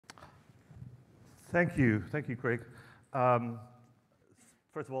Thank you, Craig.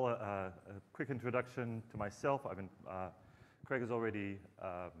 First of all, a quick introduction to myself. Craig has already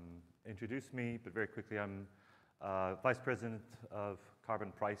introduced me, but very quickly, I'm Vice President of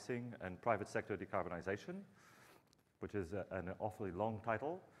Carbon Pricing and Private Sector Decarbonization, which is an awfully long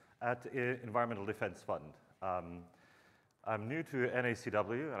title, at Environmental Defense Fund. I'm new to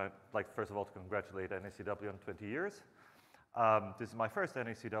NACW, and I'd like, first of all, to congratulate NACW on 20 years. This is my first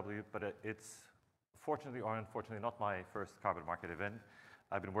NACW, but it's fortunately or unfortunately not my first carbon market event.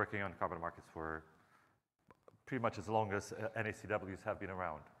 I've been working on carbon markets for pretty much as long as NACWs have been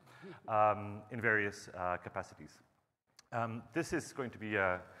around in various capacities. This is going to be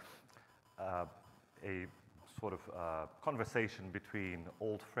a sort of conversation between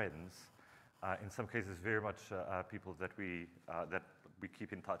old friends, in some cases very much people that we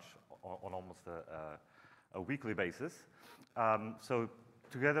keep in touch on almost a weekly basis. So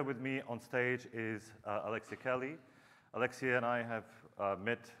together with me on stage is Alexia Kelley. Alexia and I have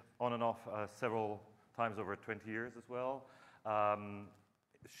met on and off several times over 20 years as well.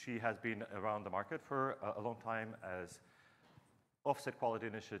 She has been around the market for a long time as Offset Quality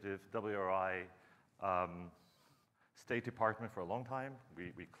Initiative, WRI, State Department for a long time.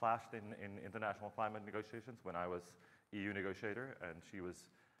 We clashed in international climate negotiations when I was EU negotiator and she was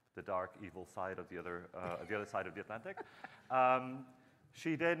the dark, evil side of the other side of the Atlantic.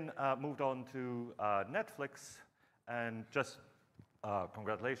 She then moved on to Netflix, and just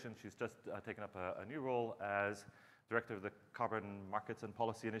congratulations, she's just taken up a new role as Director of the Carbon Markets and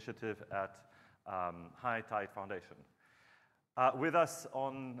Policy Initiative at High Tide Foundation. With us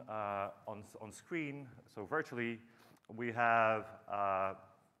on screen, so virtually, we have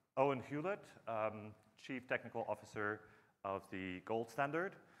Owen Hewlett, Chief Technical Officer of the Gold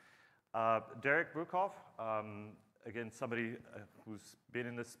Standard. Derik Broekhoff, again, somebody who's been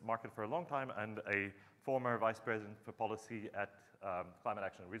in this market for a long time and a former Vice President for Policy at Climate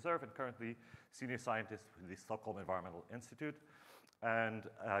Action Reserve and currently Senior Scientist with the Stockholm Environmental Institute. And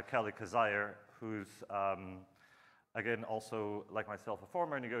Kelley, Kizzier, who's, again, also, like myself, a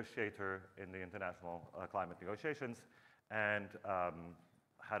former negotiator in the international climate negotiations and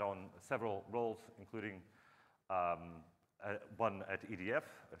had on several roles, including one at EDF.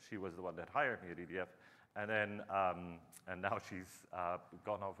 She was the one that hired me at EDF. And then, and now she's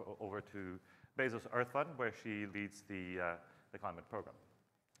gone over to Bezos Earth Fund, where she leads the climate program.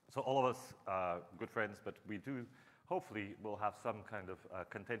 So all of us good friends, but we do, hopefully, will have some kind of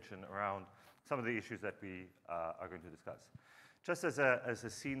contention around some of the issues that we are going to discuss. Just as a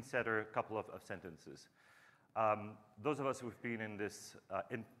scene setter, a couple of sentences. Those of us who've been in this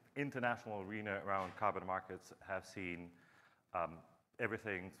international arena around carbon markets have seen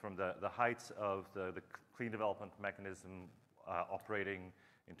everything from the heights of the Clean Development Mechanism operating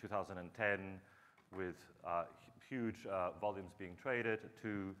in 2010 with huge volumes being traded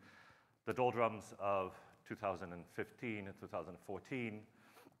to the doldrums of 2015 and 2014.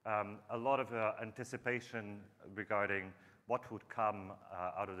 A lot of anticipation regarding what would come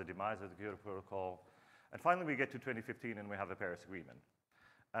out of the demise of the Kyoto Protocol. And finally, we get to 2015 and we have the Paris Agreement.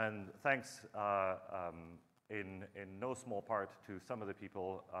 And thanks in no small part to some of the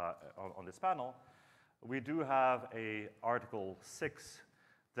people on this panel, we do have a Article 6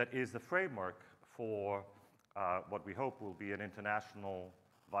 that is the framework for what we hope will be an international,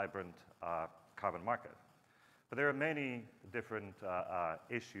 vibrant carbon market. But there are many different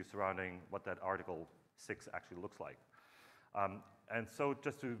issues surrounding what that Article 6 actually looks like. And so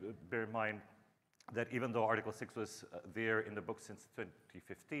just to bear in mind that even though Article 6 was there in the book since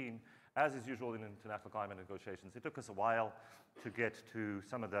 2015, as is usual in international climate negotiations, it took us a while to get to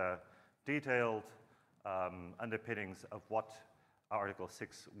some of the detailed underpinnings of what Article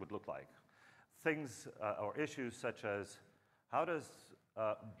 6 would look like. Things or issues such as how does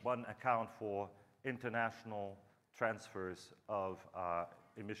one account for international transfers of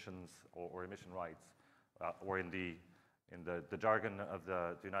emissions or emission rights, or in the jargon of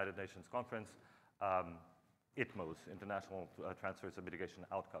the United Nations Conference, ITMOs, International Transfers of Mitigation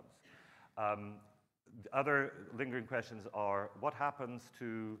Outcomes. Other lingering questions are what happens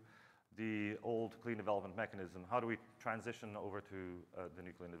to the old Clean Development Mechanism? How do we transition over to the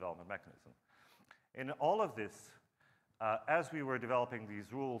new Clean Development Mechanism? In all of this, as we were developing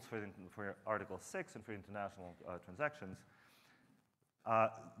these rules for Article 6 and for international transactions,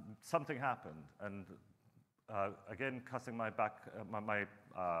 something happened. And again, casting my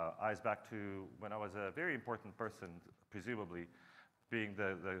eyes back to when I was a very important person, presumably being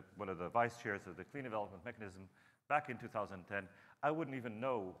one of the vice chairs of the Clean Development Mechanism back in 2010, I wouldn't even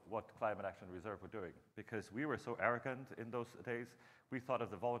know what Climate Action Reserve were doing because we were so arrogant in those days. We thought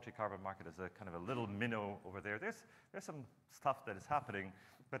of the voluntary carbon market as a kind of a little minnow over there. There's some stuff that is happening,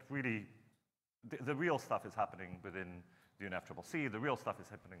 but really the real stuff is happening within the NACW. The real stuff is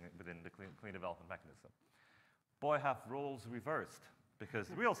happening within the clean development mechanism. Boy, have roles reversed, because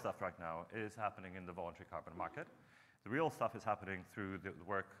the real stuff right now is happening in the voluntary carbon market. The real stuff is happening through the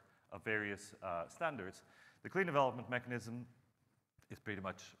work of various standards. The clean development mechanism is pretty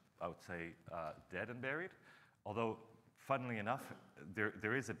much, I would say, dead and buried. Although, funnily enough,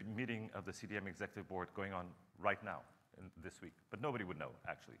 there is a meeting of the CDM Executive Board going on right now, this week. But nobody would know,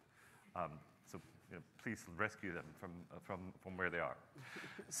 actually. So please rescue them from where they are.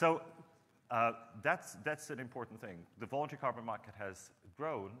 So that's an important thing. The voluntary carbon market has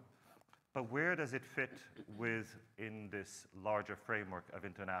grown, but where does it fit within this larger framework of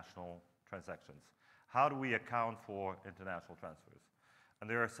international transactions? How do we account for international transfers? And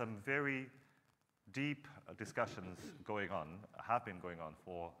there are some very deep discussions have been going on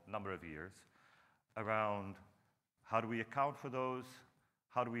for a number of years around how do we account for those,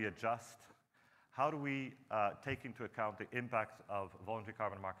 how do we adjust, how do we take into account the impact of voluntary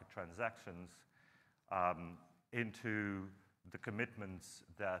carbon market transactions into the commitments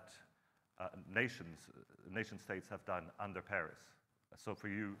that nation states have done under Paris. So for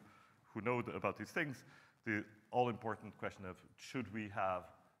you who know about these things, the all-important question of should we have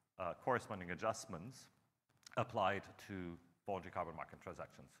corresponding adjustments applied to voluntary carbon market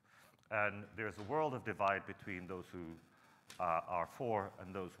transactions. And there's a world of divide between those who are for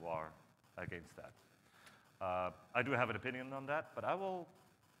and those who are against that. I do have an opinion on that, but I will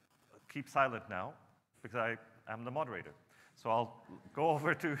keep silent now because I am the moderator. So I'll go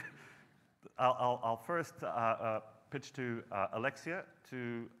over to, I'll first pitch to Alexia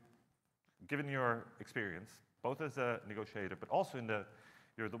to, given your experience, both as a negotiator, but also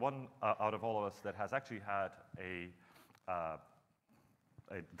you're the one out of all of us that has actually had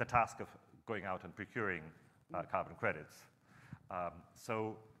the task of going out and procuring carbon credits.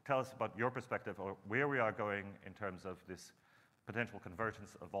 So tell us about your perspective or where we are going in terms of this potential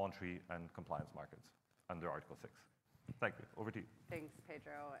convergence of voluntary and compliance markets under Article 6. Thank you. Over to you. Thanks,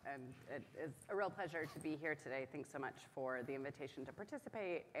 Pedro. And it is a real pleasure to be here today. Thanks so much for the invitation to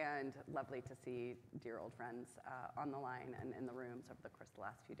participate, and lovely to see dear old friends on the line and in the rooms over the course of the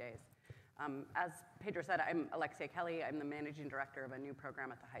last few days. As Pedro said, I'm Alexia Kelley. I'm the managing director of a new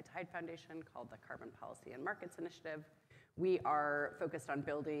program at the High Tide Foundation called the Carbon Policy and Markets Initiative. We are focused on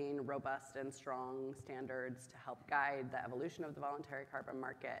building robust and strong standards to help guide the evolution of the voluntary carbon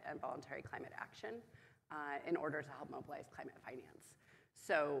market and voluntary climate action in order to help mobilize climate finance.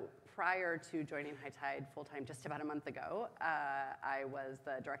 So prior to joining High Tide full-time just about a month ago, I was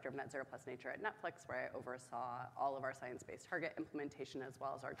the director of Net Zero Plus Nature at Netflix, where I oversaw all of our science-based target implementation as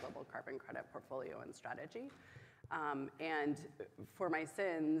well as our global carbon credit portfolio and strategy. And for my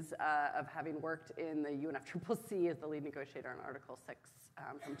sins of having worked in the UNFCCC as the lead negotiator on Article 6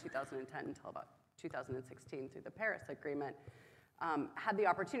 from 2010 until about 2016 through the Paris Agreement, had the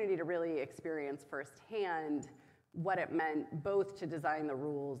opportunity to really experience firsthand what it meant both to design the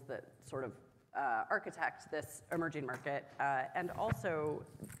rules that sort of architect this emerging market and also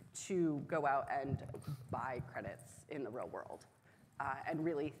to go out and buy credits in the real world and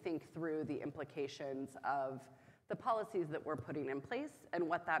really think through the implications of the policies that we're putting in place and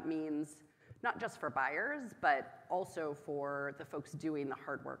what that means, not just for buyers, but also for the folks doing the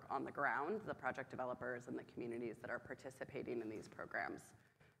hard work on the ground, the project developers and the communities that are participating in these programs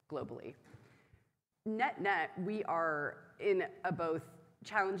globally. Net-net, we are in a both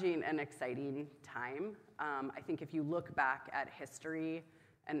challenging and exciting time. I think if you look back at history,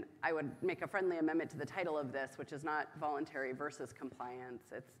 and I would make a friendly amendment to the title of this, which is not voluntary versus compliance,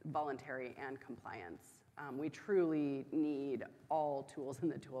 it's voluntary and compliance. We truly need all tools in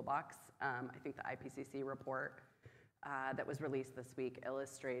the toolbox. I think the IPCC report that was released this week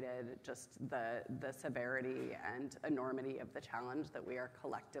illustrated just the severity and enormity of the challenge that we are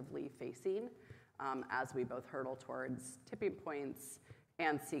collectively facing as we both hurdle towards tipping points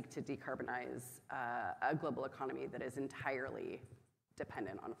and seek to decarbonize a global economy that is entirely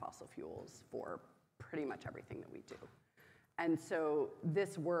dependent on fossil fuels for pretty much everything that we do. And so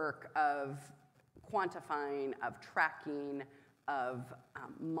this work of quantifying, of tracking, of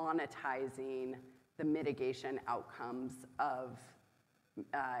monetizing the mitigation outcomes of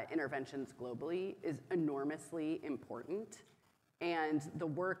interventions globally is enormously important. And the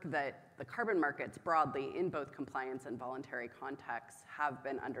work that the carbon markets broadly in both compliance and voluntary contexts have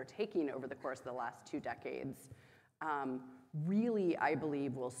been undertaking over the course of the last 2 decades really, I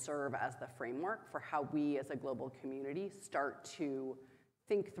believe, will serve as the framework for how we as a global community start to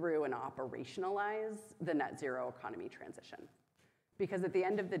think through and operationalize the net zero economy transition. Because at the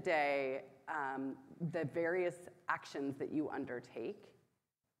end of the day, the various actions that you undertake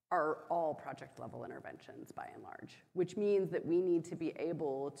are all project level interventions by and large, which means that we need to be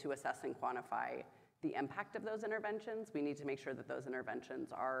able to assess and quantify the impact of those interventions. We need to make sure that those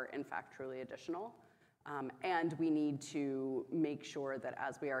interventions are in fact truly additional. And we need to make sure that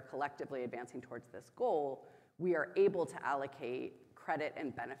as we are collectively advancing towards this goal, we are able to allocate credit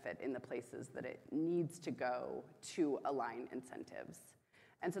and benefit in the places that it needs to go to align incentives.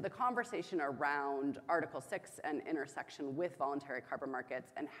 And so the conversation around Article 6 and intersection with voluntary carbon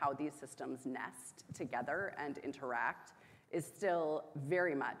markets and how these systems nest together and interact is still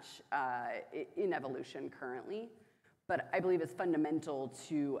very much in evolution currently, but I believe is fundamental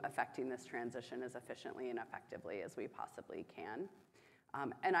to affecting this transition as efficiently and effectively as we possibly can.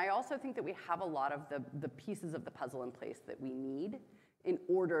 And I also think that we have a lot of the pieces of the puzzle in place that we need in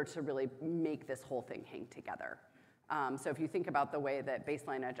order to really make this whole thing hang together. So if you think about the way that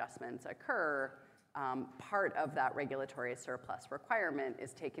baseline adjustments occur, part of that regulatory surplus requirement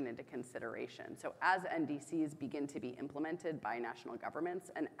is taken into consideration. So as NDCs begin to be implemented by national governments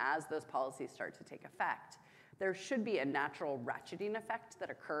and as those policies start to take effect, there should be a natural ratcheting effect that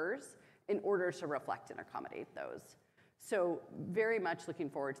occurs in order to reflect and accommodate those. So very much looking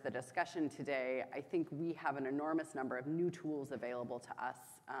forward to the discussion today. I think we have an enormous number of new tools available to us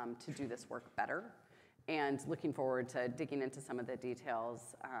to do this work better, and looking forward to digging into some of the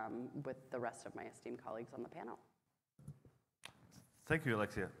details with the rest of my esteemed colleagues on the panel. Thank you,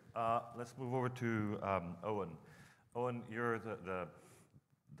 Alexia. Let's move over to Owen. Owen, you're the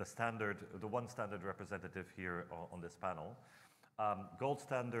one standard representative here on this panel. Gold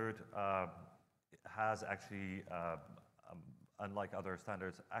standard has actually, unlike other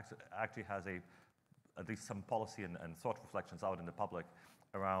standards, actually has at least some policy and thought reflections out in the public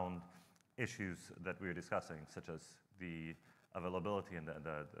around issues that we're discussing, such as the availability and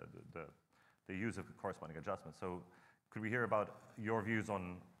the use of corresponding adjustments. So could we hear about your views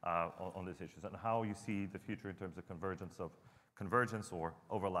on these issues and how you see the future in terms of convergence or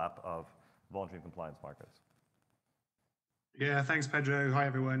overlap of voluntary compliance markets? Yeah, thanks, Pedro. Hi,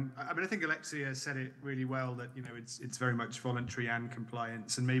 everyone. I mean, I think Alexia said it really well that, you know, it's very much voluntary and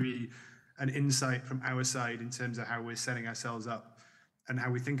compliance, and maybe an insight from our side in terms of how we're setting ourselves up and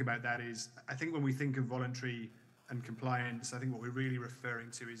how we think about that is, I think when we think of voluntary and compliance, I think what we're really referring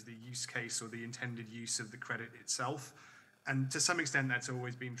to is the use case or the intended use of the credit itself. And to some extent, that's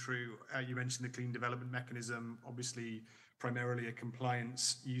always been true. You mentioned the clean development mechanism, obviously primarily a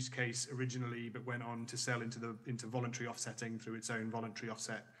compliance use case originally, but went on to sell into voluntary offsetting through its own voluntary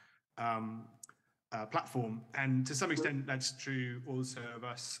offset platform. And to some extent, that's true also of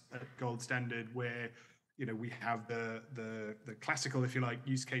us at Gold Standard, where, you know, we have the classical, if you like,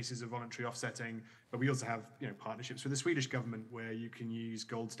 use cases of voluntary offsetting, but we also have, you know, partnerships with the Swedish government where you can use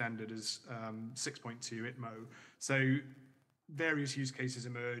Gold Standard as 6.2 ITMO. So various use cases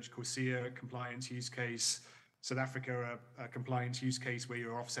emerge. Kizzier, a compliance use case. South Africa, a compliance use case where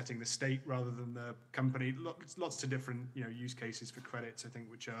you're offsetting the state rather than the company. Lots of different, you know, use cases for credits, I think,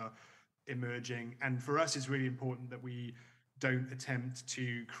 which are emerging. And for us, it's really important that we don't attempt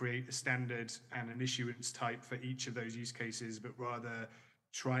to create a standard and an issuance type for each of those use cases, but rather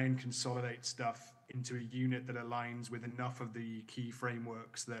try and consolidate stuff into a unit that aligns with enough of the key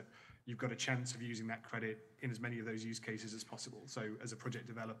frameworks that you've got a chance of using that credit in as many of those use cases as possible. So as a project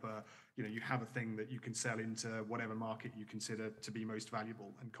developer, you know, you have a thing that you can sell into whatever market you consider to be most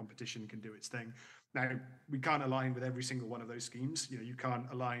valuable, and competition can do its thing. Now, we can't align with every single one of those schemes. You know, you can't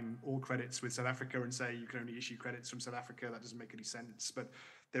align all credits with South Africa and say you can only issue credits from South Africa. That doesn't make any sense. But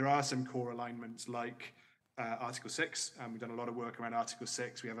there are some core alignments like Article 6. We've done a lot of work around Article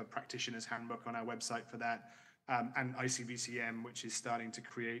 6. We have a practitioner's handbook on our website for that. And ICVCM, which is starting to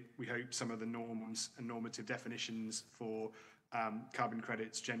create, we hope, some of the norms and normative definitions for carbon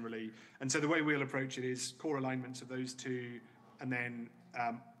credits generally. And so the way we'll approach it is core alignments of those two, and then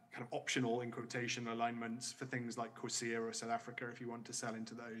kind of optional, in quotation, alignments for things like Kizzier or South Africa if you want to sell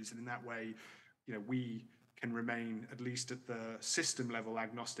into those. And in that way, you know, we can remain, at least at the system level,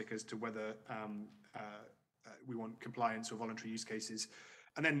 agnostic as to whether we want compliance or voluntary use cases.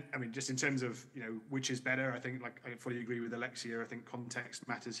 And then, I mean, just in terms of, you know, which is better, I think, like, I fully agree with Alexia. I think context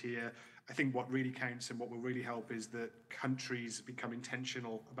matters here. I think what really counts and what will really help is that countries become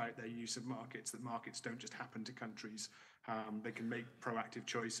intentional about their use of markets, that markets don't just happen to countries. They can make proactive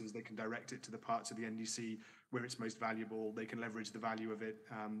choices. They can direct it to the parts of the NDC where it's most valuable, they can leverage the value of it,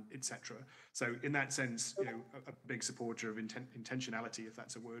 etc. So in that sense, a big supporter of intentionality, if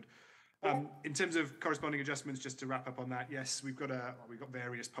that's a word. In terms of corresponding adjustments, just to wrap up on that, yes, we've got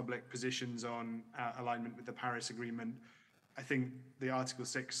various public positions on alignment with the Paris Agreement. I think the Article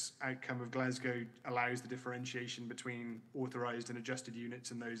 6 outcome of Glasgow allows the differentiation between authorised and adjusted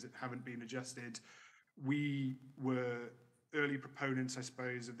units and those that haven't been adjusted. We were early proponents, I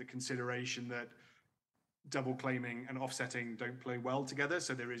suppose, of the consideration that double claiming and offsetting don't play well together.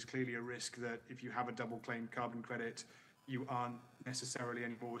 So there is clearly a risk that if you have a double claimed carbon credit, you aren't necessarily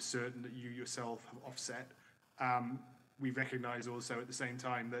any more certain that you yourself have offset. We recognise also at the same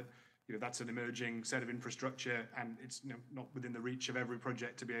time that that's an emerging set of infrastructure, and it's not within the reach of every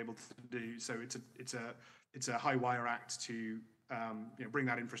project to be able to do. So it's a high wire act to bring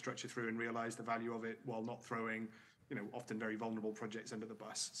that infrastructure through and realise the value of it while not throwing often very vulnerable projects under the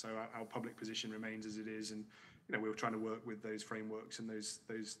bus. So our public position remains as it is, and we're trying to work with those frameworks and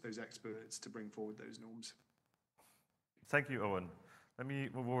those experts to bring forward those norms. Thank you, Owen. Let me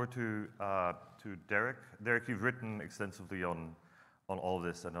move over to Derik. Derik, you've written extensively on all of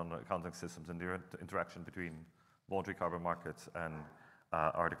this and on accounting systems and the interaction between voluntary carbon markets and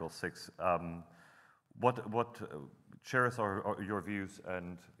Article 6. Share us your views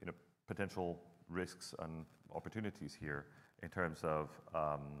and potential risks and opportunities here in terms of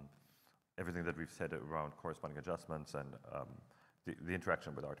everything that we've said around corresponding adjustments and the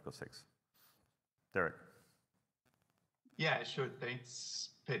interaction with Article 6. Derik. Yeah, sure. Thanks,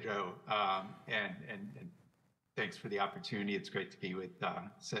 Pedro, and thanks for the opportunity. It's great to be with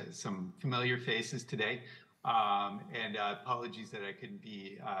some familiar faces today. And apologies that I couldn't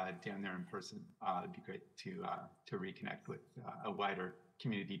be down there in person. It'd be great to reconnect with a wider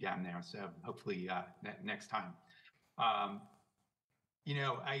community down there. So hopefully next time. I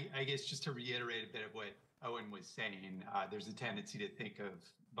guess just to reiterate a bit of what Owen was saying, there's a tendency to think of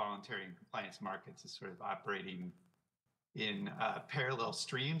voluntary and compliance markets as sort of operating in parallel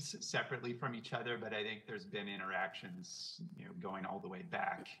streams separately from each other, but I think there's been interactions, going all the way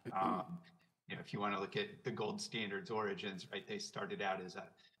back. If you want to look at the gold standard's origins, right, they started out as a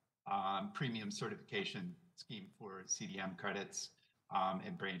premium certification scheme for CDM credits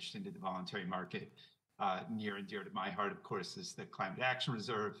and branched into the voluntary market. Near and dear to my heart, of course, is the Climate Action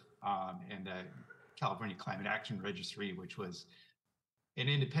Reserve and the California Climate Action Registry, which was an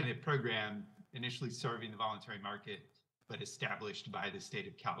independent program initially serving the voluntary market, but established by the state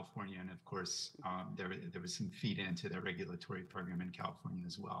of California. And of course, there was some feed into the regulatory program in California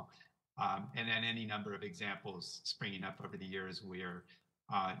as well. And then any number of examples springing up over the years where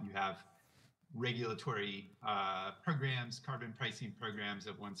you have regulatory programs, carbon pricing programs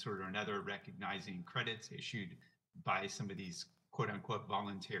of one sort or another, recognizing credits issued by some of these quote unquote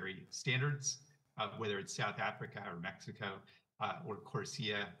voluntary standards, whether it's South Africa or Mexico or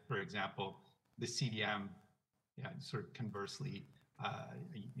Corsia, for example. The CDM, sort of conversely,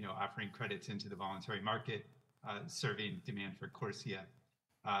 offering credits into the voluntary market, serving demand for Corsia.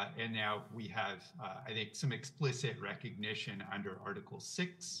 And now we have, I think, some explicit recognition under Article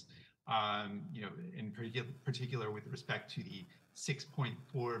 6, in particular with respect to the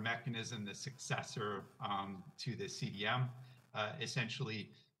 6.4 mechanism, the successor to the CDM, essentially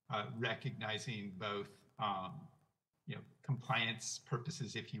recognizing both compliance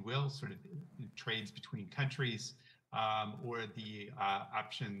purposes, if you will, sort of trades between countries, or the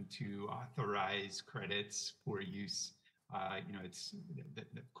option to authorize credits for use. It's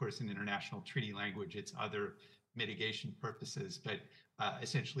of course in international treaty language, it's other mitigation purposes, but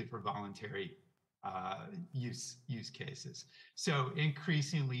essentially for voluntary use cases. So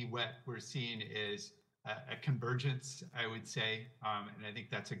increasingly, what we're seeing is a convergence, I would say, and I think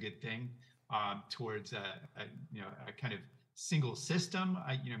that's a good thing, towards a kind of single system,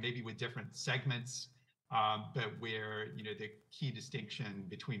 maybe with different segments, but where the key distinction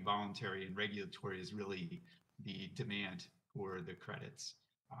between voluntary and regulatory is really the demand for the credits.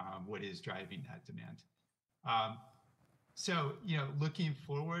 What is driving that demand? So looking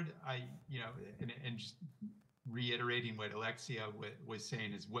forward, and just reiterating what Alexia was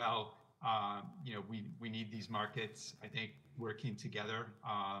saying as well, we need these markets, I think, working together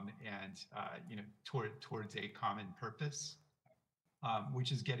and towards a common purpose,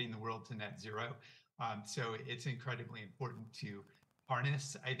 which is getting the world to net zero. So it's incredibly important to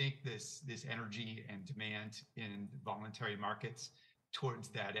harness, I think, this energy and demand in voluntary markets towards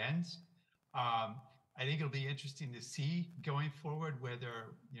that end. I think it'll be interesting to see going forward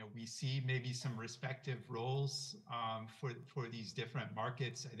whether we see maybe some respective roles for these different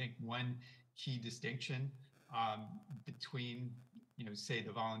markets. I think one key distinction between say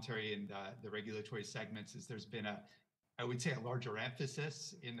the voluntary and the regulatory segments is there's been I would say a larger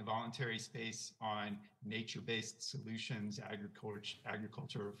emphasis in the voluntary space on nature-based solutions,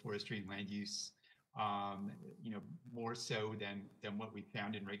 agriculture, forestry, and land use, more so than what we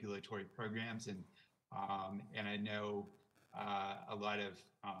found in regulatory programs. And I know a lot of,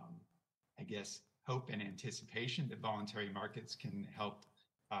 I guess, hope and anticipation that voluntary markets can help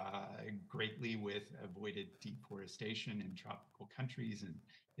greatly with avoided deforestation in tropical countries and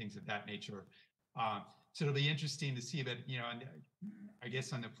things of that nature. So it'll be interesting to see, but, and I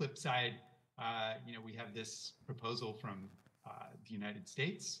guess on the flip side, we have this proposal from the United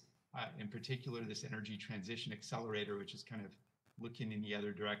States, in particular, this Energy Transition Accelerator, which is kind of looking in the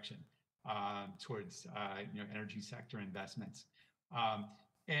other direction towards, energy sector investments.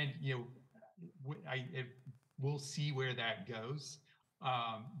 And, we'll see where that goes.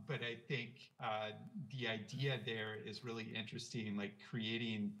 But I think the idea there is really interesting, like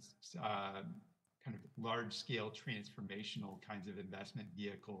creating kind of large-scale transformational kinds of investment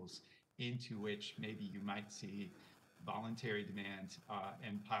vehicles into which maybe you might see voluntary demand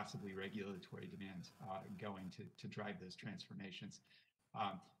and possibly regulatory demand going to drive those transformations.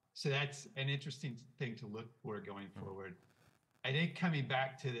 So that's an interesting thing to look for going forward. I think coming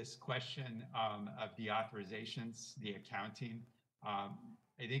back to this question of the authorizations, the accounting, I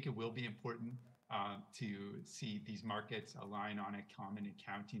think it will be important to see these markets align on a common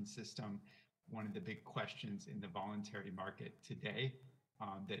accounting system. One of the big questions in the voluntary market today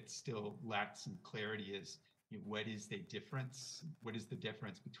that still lacks some clarity is, what is the difference? What is the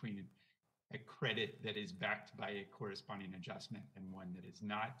difference between a credit that is backed by a corresponding adjustment and one that is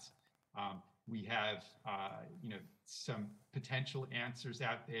not? We have, some potential answers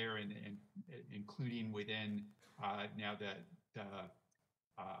out there, and including within now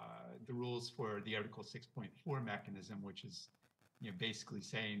the rules for the Article 6.4 mechanism, which is, basically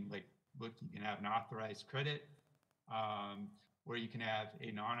saying, like, look, you can have an authorized credit, or you can have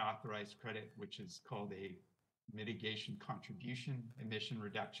a non-authorized credit, which is called a mitigation contribution emission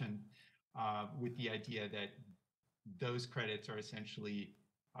reduction, with the idea that those credits are essentially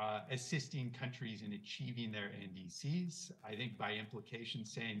assisting countries in achieving their NDCs. I think by implication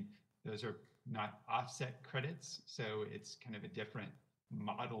saying those are not offset credits, so it's kind of a different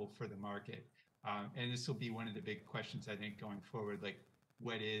model for the market. And this will be one of the big questions, I think, going forward, like,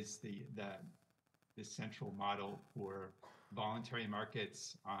 what is the central model for voluntary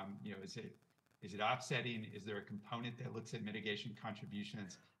markets? Is it offsetting? Is there a component that looks at mitigation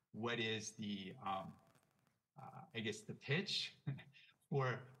contributions? What is the I guess the pitch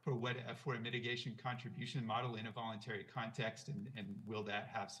for a mitigation contribution model in a voluntary context, and will that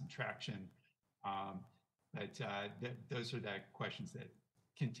have some traction? But those are the questions that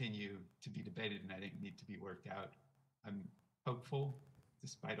continue to be debated and I think need to be worked out. I'm hopeful,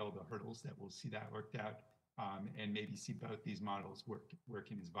 despite all the hurdles, that we'll see that worked out, and maybe see both these models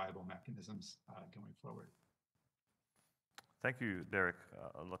working as viable mechanisms going forward. Thank you, Derik.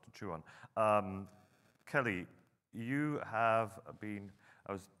 A lot to chew on. Kelley, you have been,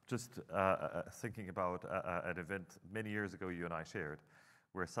 I was just thinking about an event many years ago you and I shared,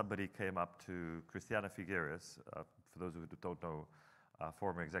 where somebody came up to Christiana Figueres, for those who don't know,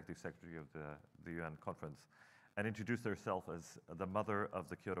 former executive secretary of the UN conference, and introduced herself as the mother of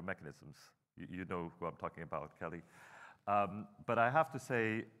the Kyoto mechanisms. You know who I'm talking about, Kelley. But I have to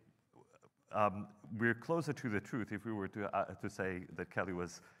say, we're closer to the truth if we were to say that Kelley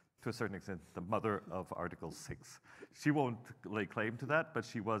was, to a certain extent, the mother of Article 6. She won't lay claim to that, but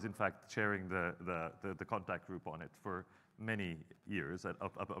she was, in fact, chairing the contact group on it for many years,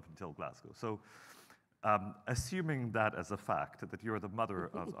 up until Glasgow. So, assuming that as a fact, that you're the mother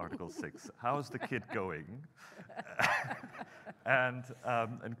of Article 6, how's the kid going? And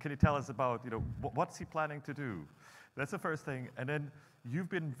can you tell us about, what's he planning to do? That's the first thing. And then you've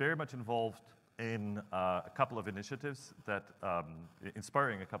been very much involved in a couple of initiatives that,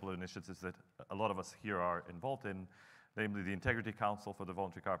 inspiring a couple of initiatives that a lot of us here are involved in, namely the Integrity Council for the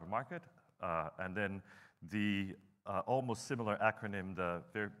Voluntary Carbon Market, and then the almost similar acronym,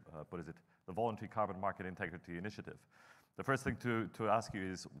 the Voluntary Carbon Market Integrity Initiative. The first thing to ask you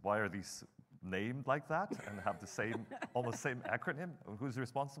is, why are these named like that and have the same, almost same acronym? Who's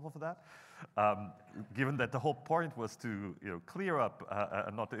responsible for that? Given that the whole point was to clear up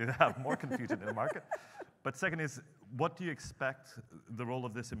and not to have more confusion in the market. But second is, what do you expect the role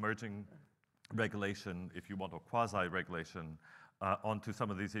of this emerging regulation, if you want, or quasi-regulation, onto some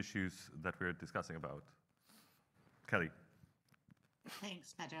of these issues that we're discussing about? Kelley.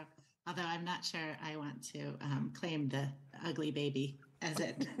 Thanks, Pedro. Although I'm not sure I want to claim the ugly baby as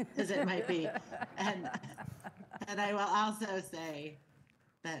it might be. And And I will also say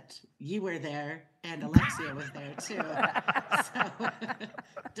that you were there and Alexia was there too. So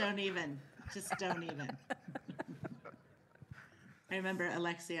don't even. I remember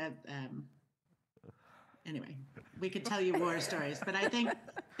Alexia, anyway, we could tell you war stories, but I think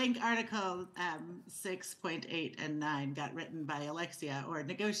Article 6.8 and 9 got written by Alexia or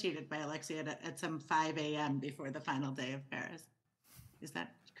negotiated by Alexia at some 5 a.m. before the final day of Paris. Is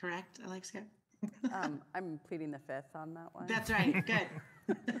that correct, Alexia? I'm pleading the fifth on that one. That's right. Good.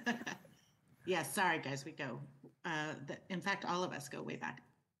 Yes. Sorry, guys. We go. In fact, all of us go way back.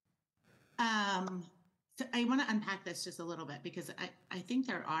 So I want to unpack this just a little bit because I think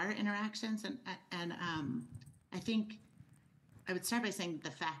there are interactions, and I think I would start by saying the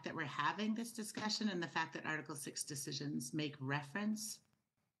fact that we're having this discussion and the fact that Article 6 decisions make reference,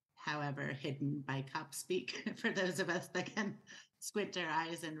 however hidden by cop speak, for those of us that can squint our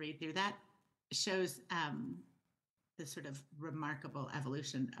eyes and read through that, shows the sort of remarkable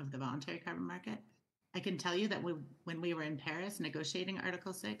evolution of the voluntary carbon market. I can tell you that when we were in Paris negotiating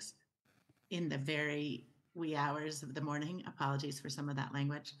Article 6, in the very wee hours of the morning, apologies for some of that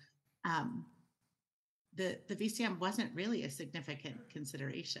language, the VCM wasn't really a significant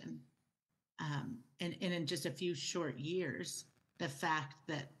consideration. And in just a few short years, the fact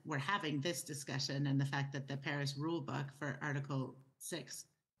that we're having this discussion and the fact that the Paris rulebook for Article 6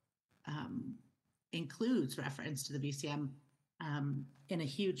 includes reference to the VCM in a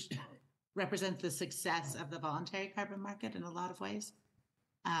huge, represents the success of the voluntary carbon market in a lot of ways.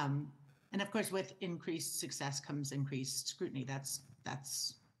 And of course, with increased success comes increased scrutiny.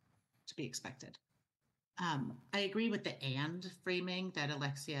 That's to be expected. I agree with the "and" framing that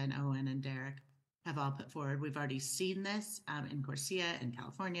Alexia and Owen and Derik have all put forward. We've already seen this in Corsia in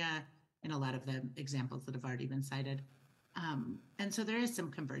California, in a lot of the examples that have already been cited. And so there is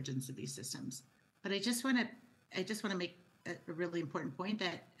some convergence of these systems. But I just want to make a really important point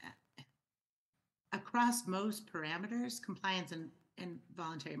that across most parameters, compliance and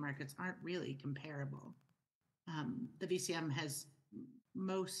voluntary markets aren't really comparable. The VCM has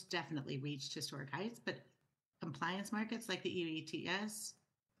most definitely reached historic heights, but compliance markets like the EU ETS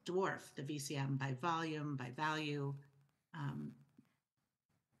dwarf the VCM by volume, by value.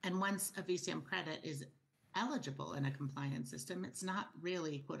 And once a VCM credit is eligible in a compliance system, it's not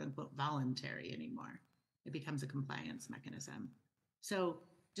really quote unquote voluntary anymore. It becomes a compliance mechanism. So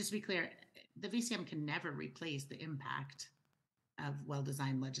just to be clear, the VCM can never replace the impact of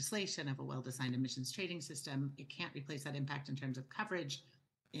well-designed legislation, of a well-designed emissions trading system. It can't replace that impact in terms of coverage,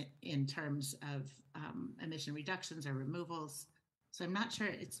 in terms of emission reductions or removals. So I'm not sure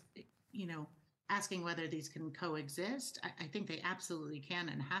it's, asking whether these can coexist. I think they absolutely can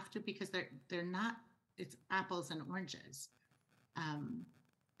and have to, because they're not, it's apples and oranges.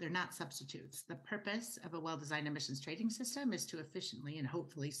 They're not substitutes. The purpose of a well-designed emissions trading system is to efficiently and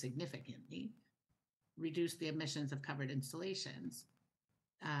hopefully significantly reduce the emissions of covered installations,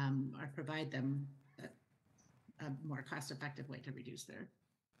 or provide them a more cost-effective way to reduce their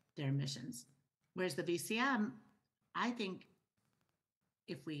emissions. Whereas the VCM, I think,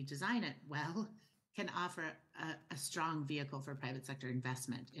 if we design it well, can offer a strong vehicle for private sector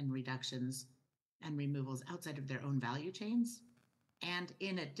investment in reductions and removals outside of their own value chains, and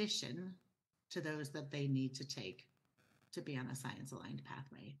in addition to those that they need to take to be on a science-aligned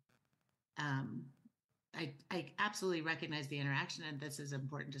pathway. I absolutely recognize the interaction, and this is an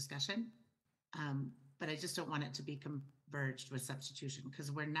important discussion, but I just don't want it to be converged with substitution,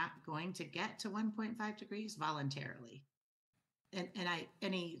 because we're not going to get to 1.5 degrees voluntarily. And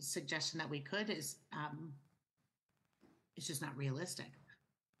any suggestion that we could is it's just not realistic.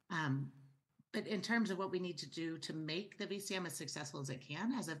 But in terms of what we need to do to make the VCM as successful as it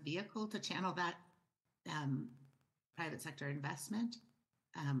can as a vehicle to channel that private sector investment,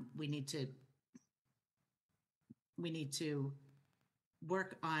 we need to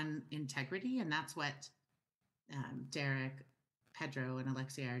work on integrity, and that's what Derik, Pedro, and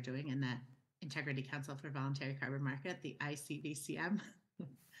Alexia are doing in the Integrity Council for Voluntary Carbon Market, the ICVCM.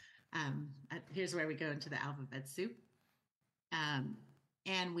 Here's where we go into the alphabet soup.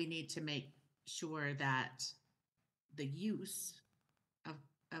 And we need to make sure that the use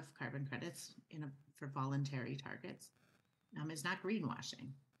of carbon credits for voluntary targets is not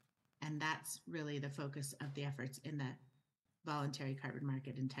greenwashing. And that's really the focus of the efforts in the Voluntary Carbon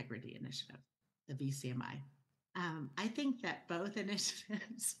Market Integrity Initiative, the VCMI. I think that both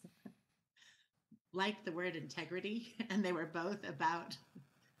initiatives like the word integrity, and they were both about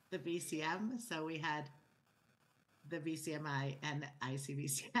the VCM. So we had the VCMI and the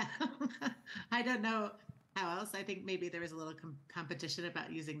ICVCM. I don't know how else. I think maybe there was a little competition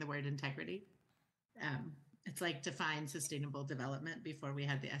about using the word integrity. It's like define sustainable development before we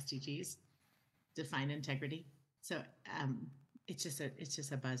had the SDGs. Define integrity. So it's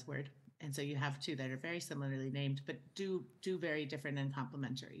just a buzzword. And so you have two that are very similarly named, but do very different and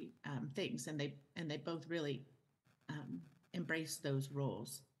complementary things, and they both really embrace those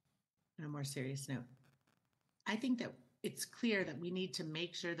roles. On a more serious note, I think that it's clear that we need to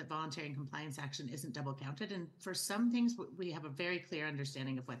make sure that voluntary and compliance action isn't double counted, and for some things we have a very clear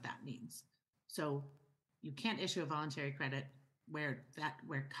understanding of what that means. So you can't issue a voluntary credit where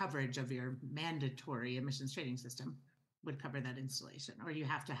coverage of your mandatory emissions trading system would cover that installation, or you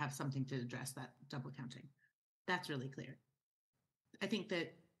have to have something to address that double counting. That's really clear. I think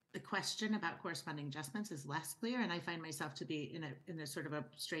that the question about corresponding adjustments is less clear, and I find myself to be in a sort of a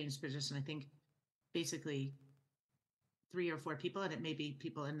strange position. I think basically 3 or 4 people, and it may be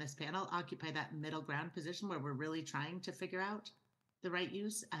people in this panel, occupy that middle ground position where we're really trying to figure out the right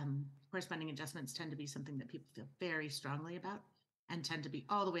use. Corresponding adjustments tend to be something that people feel very strongly about and tend to be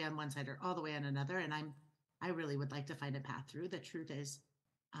all the way on one side or all the way on another. And I really would like to find a path through. The truth is,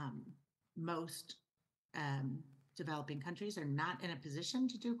 most developing countries are not in a position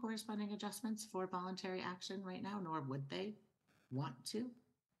to do corresponding adjustments for voluntary action right now, nor would they want to.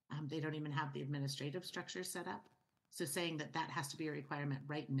 They don't even have the administrative structure set up. So saying that has to be a requirement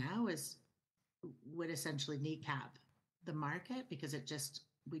right now would essentially kneecap the market, because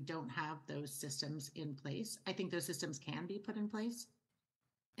we don't have those systems in place. I think those systems can be put in place.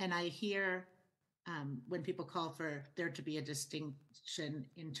 And I hear when people call for there to be a distinction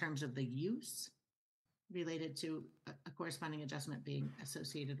in terms of the use related to a corresponding adjustment being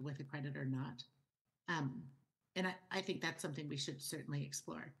associated with a credit or not. And I think that's something we should certainly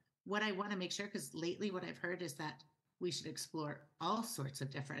explore. What I want to make sure, because lately what I've heard is that we should explore all sorts of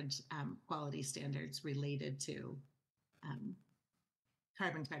different quality standards related to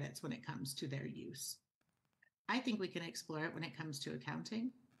carbon credits when it comes to their use. I think we can explore it when it comes to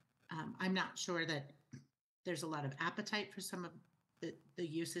accounting. I'm not sure that there's a lot of appetite for some of the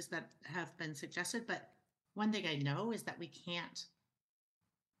uses that have been suggested, but one thing I know is that we can't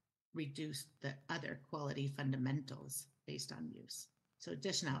reduce the other quality fundamentals based on use. So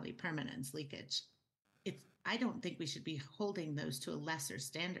additionality, permanence, leakage. I don't think we should be holding those to a lesser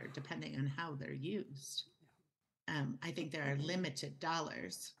standard depending on how they're used. I think there are limited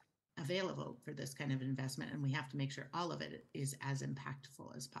dollars available for this kind of investment, and we have to make sure all of it is as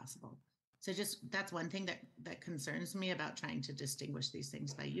impactful as possible. So that's one thing that concerns me about trying to distinguish these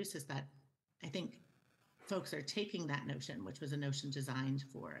things by use, is that I think folks are taking that notion, which was a notion designed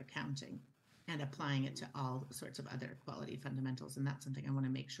for accounting, and applying it to all sorts of other quality fundamentals. And that's something I want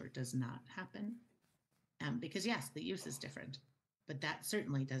to make sure does not happen. Because yes, the use is different, but that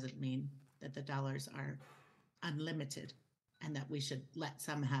certainly doesn't mean that the dollars are unlimited and that we should let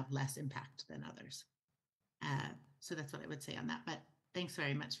some have less impact than others. So that's what I would say on that. But thanks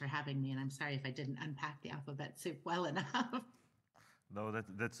very much for having me. And I'm sorry if I didn't unpack the alphabet soup well enough. No,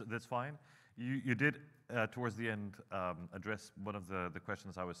 that's fine. You did, towards the end, address one of the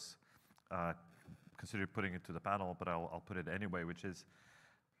questions I was considering putting it to the panel, but I'll put it anyway, which is,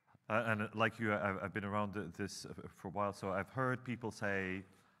 and like you, I've been around this for a while, so I've heard people say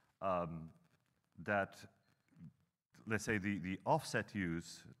that, let's say, the offset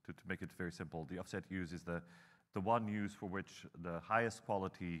use, to make it very simple, the offset use is the one use for which the highest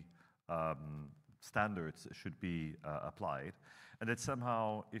quality standards should be applied, and that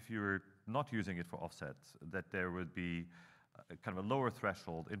somehow, if you're not using it for offsets, that there would be kind of a lower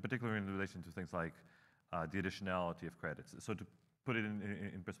threshold, in particular in relation to things like the additionality of credits. So to put it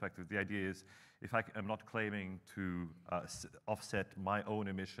in perspective, the idea is, if I am not claiming to offset my own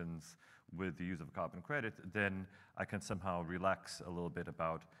emissions with the use of a carbon credit, then I can somehow relax a little bit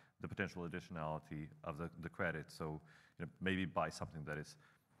about the potential additionality of the credit. So maybe buy something that is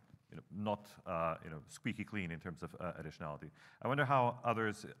not squeaky clean in terms of additionality. I wonder how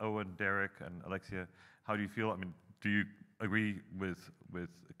others, Owen, Derik, and Alexia, how do you feel? I mean, do you agree with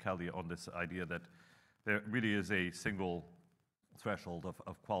Kelley on this idea that there really is a single threshold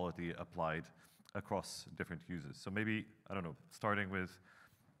of quality applied across different uses? So maybe, I don't know, starting with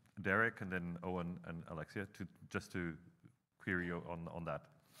Derik and then Owen and Alexia, just to query you on that.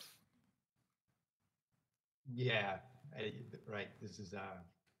 Yeah, right. This is a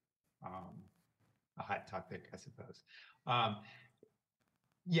hot topic, I suppose.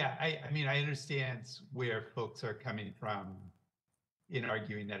 Yeah, I mean, I understand where folks are coming from in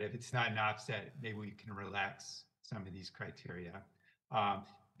arguing that if it's not an offset, maybe we can relax some of these criteria.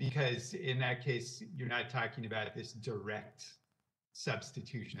 Because in that case, you're not talking about this direct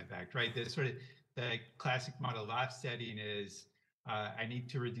substitution effect, right? The classic model of offsetting is I need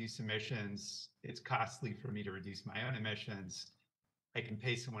to reduce emissions. It's costly for me to reduce my own emissions. I can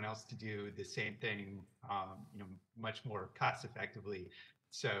pay someone else to do the same thing, much more cost effectively.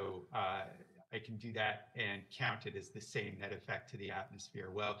 So I can do that and count it as the same net effect to the atmosphere.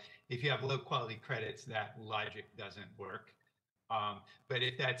 Well, if you have low quality credits, that logic doesn't work. But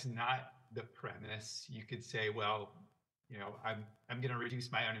if that's not the premise, you could say, well, I'm going to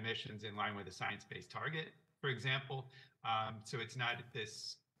reduce my own emissions in line with a science-based target, for example. So it's not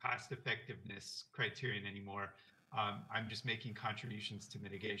this cost effectiveness criterion anymore. I'm just making contributions to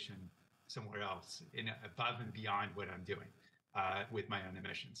mitigation somewhere else above and beyond what I'm doing with my own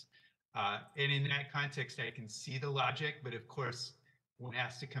emissions. And in that context, I can see the logic, but of course, one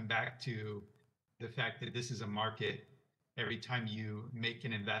has to come back to the fact that this is a market. Every time you make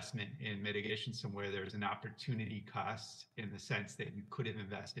an investment in mitigation somewhere, there's an opportunity cost in the sense that you could have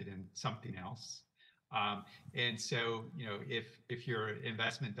invested in something else. And so, if your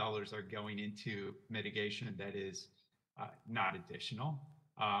investment dollars are going into mitigation that is not additional,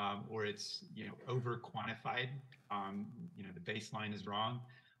 or it's over quantified, the baseline is wrong,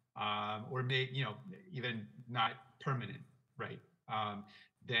 or even not permanent, right?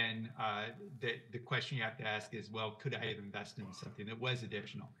 Then the question you have to ask is, well, could I have invested in something that was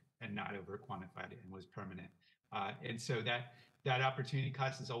additional and not over quantified and was permanent? And so that opportunity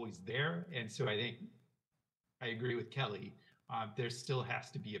cost is always there. And so I think I agree with Kelley. There still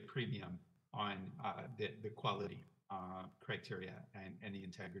has to be a premium on the quality criteria and the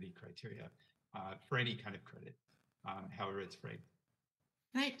integrity criteria for any kind of credit, however it's framed.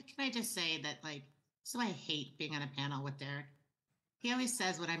 Can I just say that, so I hate being on a panel with Derik. He always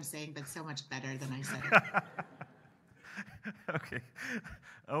says what I'm saying, but so much better than I said it. Okay.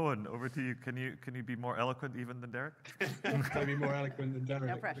 Owen, over to you. Can you be more eloquent even than Derik? Can I be more eloquent than Derik?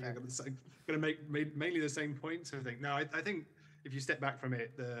 No pressure. I'm going to make mainly the same points, I think. No, I think if you step back from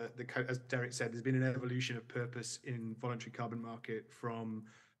it, as Derik said, there's been an evolution of purpose in voluntary carbon market from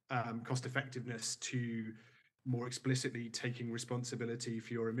cost effectiveness to more explicitly taking responsibility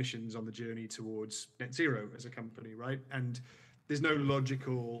for your emissions on the journey towards net zero as a company, right? And there's no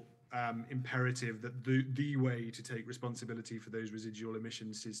logical imperative that the way to take responsibility for those residual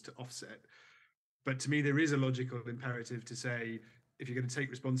emissions is to offset. But to me, there is a logical imperative to say, if you're going to take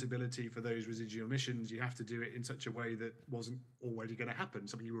responsibility for those residual emissions, you have to do it in such a way that wasn't already going to happen,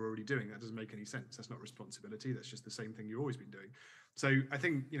 something you were already doing. That doesn't make any sense. That's not responsibility. That's just the same thing you've always been doing. So I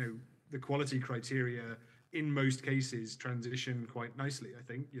think, the quality criteria in most cases transition quite nicely. I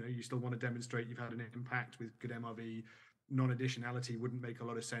think, you still want to demonstrate you've had an impact with good MRV. Non-additionality wouldn't make a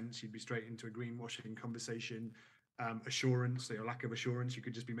lot of sense. You'd be straight into a greenwashing conversation. Assurance, or lack of assurance, you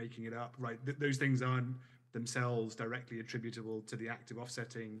could just be making it up, right? Those things aren't themselves directly attributable to the act of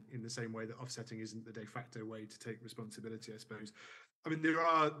offsetting in the same way that offsetting isn't the de facto way to take responsibility, I suppose. I mean, there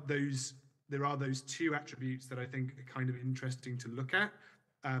are those two attributes that I think are kind of interesting to look at.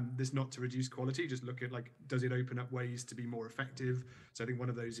 This not to reduce quality, just look at does it open up ways to be more effective? So I think one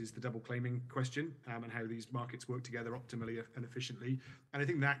of those is the double claiming question, and how these markets work together optimally and efficiently. And I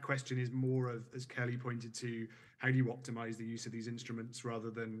think that question is more of, as Kelley pointed to, how do you optimize the use of these instruments rather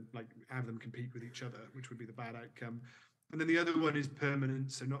than have them compete with each other, which would be the bad outcome. And then the other one is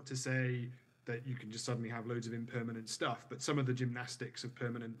permanence. So not to say that you can just suddenly have loads of impermanent stuff, but some of the gymnastics of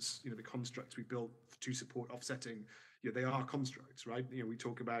permanence, the constructs we built to support offsetting, they are constructs, right? We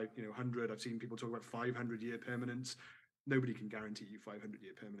talk about 100. I've seen people talk about 500-year permanence. Nobody can guarantee you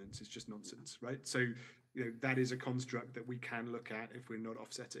 500-year permanence. It's just nonsense, right? So that is a construct that we can look at if we're not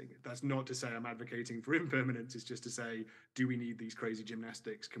offsetting. That's not to say I'm advocating for impermanence. It's just to say, do we need these crazy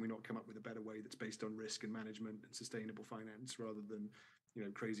gymnastics? Can we not come up with a better way that's based on risk and management and sustainable finance rather than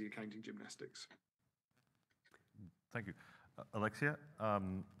crazy accounting gymnastics? Thank you, Alexia.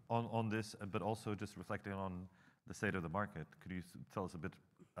 On this, but also just reflecting on the state of the market, could you tell us a bit,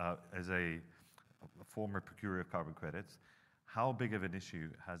 as a former procurer of carbon credits, how big of an issue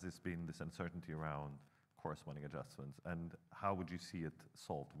has this been, this uncertainty around corresponding adjustments, and how would you see it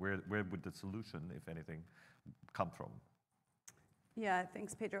solved? Where would the solution, if anything, come from? Yeah,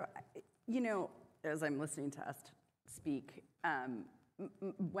 thanks, Pedro. As I'm listening to us speak,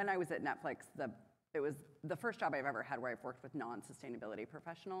 when I was at Netflix, it was the first job I've ever had where I've worked with non-sustainability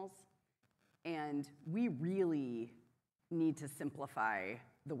professionals. And we really need to simplify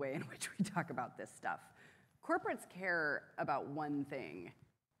the way in which we talk about this stuff. Corporates care about one thing,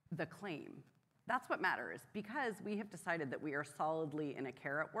 the claim. That's what matters, because we have decided that we are solidly in a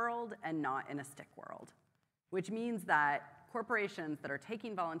carrot world and not in a stick world, which means that corporations that are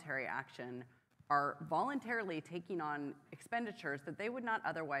taking voluntary action are voluntarily taking on expenditures that they would not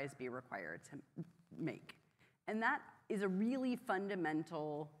otherwise be required to make. And that is a really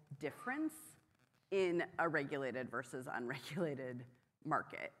fundamental difference in a regulated versus unregulated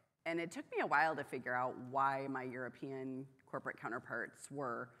market. And it took me a while to figure out why my European corporate counterparts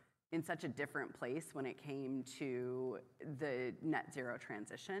were in such a different place when it came to the net zero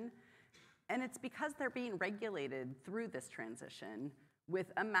transition. And it's because they're being regulated through this transition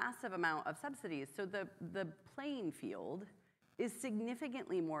with a massive amount of subsidies. So the playing field is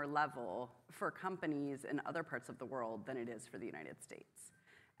significantly more level for companies in other parts of the world than it is for the United States.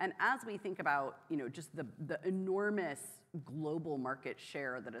 And as we think about, just the enormous global market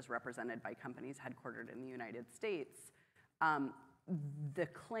share that is represented by companies headquartered in the United States, the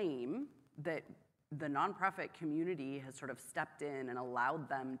claim that the nonprofit community has sort of stepped in and allowed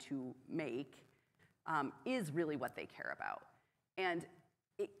them to make is really what they care about. And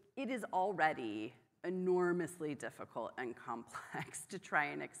it is already enormously difficult and complex to try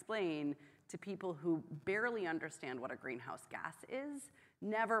and explain to people who barely understand what a greenhouse gas is,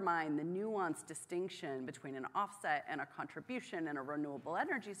 never mind the nuanced distinction between an offset and a contribution and a renewable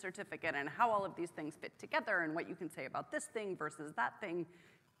energy certificate and how all of these things fit together and what you can say about this thing versus that thing.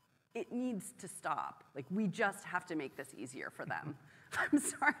 It needs to stop. Like, we just have to make this easier for them. I'm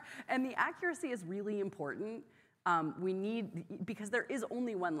sorry. And the accuracy is really important. Because there is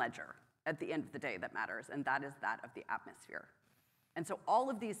only one ledger at the end of the day that matters, and that is that of the atmosphere. And so all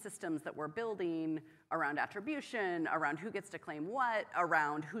of these systems that we're building around attribution, around who gets to claim what,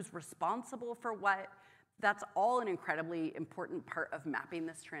 around who's responsible for what, that's all an incredibly important part of mapping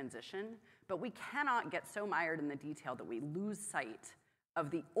this transition. But we cannot get so mired in the detail that we lose sight of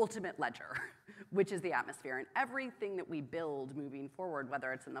the ultimate ledger, which is the atmosphere. And everything that we build moving forward,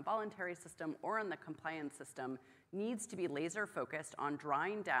 whether it's in the voluntary system or in the compliance system, needs to be laser focused on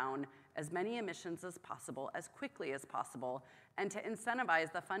drawing down as many emissions as possible, as quickly as possible, and to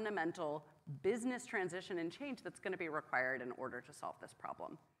incentivize the fundamental business transition and change that's going to be required in order to solve this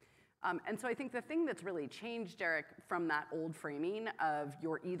problem. And so I think the thing that's really changed, Derik, from that old framing of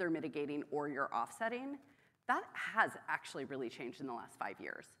you're either mitigating or you're offsetting, that has actually really changed in the last 5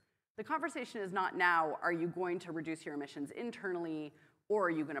 years. The conversation is not now, are you going to reduce your emissions internally or are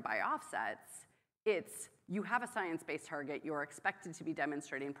you going to buy offsets? It's, you have a science-based target, you're expected to be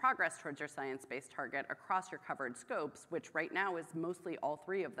demonstrating progress towards your science-based target across your covered scopes, which right now is mostly all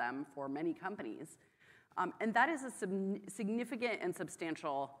 3 of them for many companies. And that is a significant and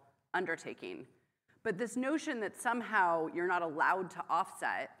substantial undertaking. But this notion that somehow you're not allowed to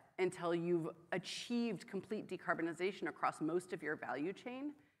offset until you've achieved complete decarbonization across most of your value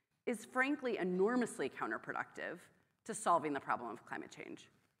chain is frankly enormously counterproductive to solving the problem of climate change.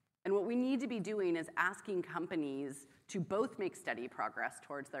 And what we need to be doing is asking companies to both make steady progress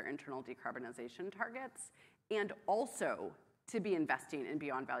towards their internal decarbonization targets and also to be investing in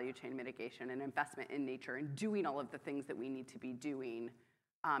beyond value chain mitigation and investment in nature and doing all of the things that we need to be doing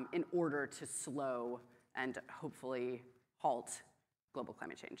in order to slow and hopefully halt global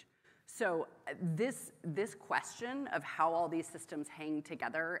climate change. So this question of how all these systems hang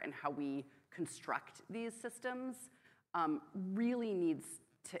together and how we construct these systems really needs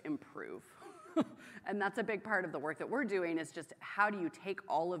to improve. And that's a big part of the work that we're doing, is just how do you take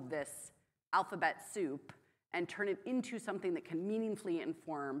all of this alphabet soup and turn it into something that can meaningfully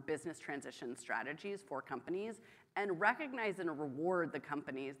inform business transition strategies for companies and recognize and reward the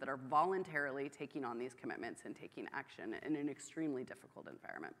companies that are voluntarily taking on these commitments and taking action in an extremely difficult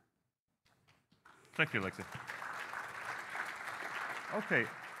environment. Thank you, Alexia. Okay.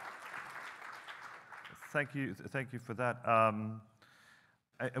 Thank you for that.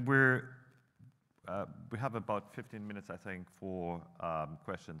 We have about 15 minutes, I think, for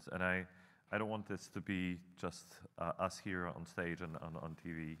questions, and I don't want this to be just us here on stage and on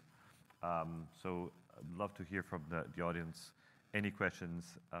TV. So I'd love to hear from the audience. Any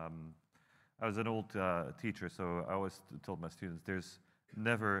questions? I was an old teacher, so I always told my students, there's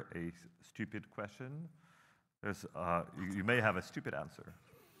never a stupid question. There's you may have a stupid answer,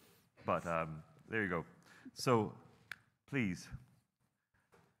 but there you go. So please,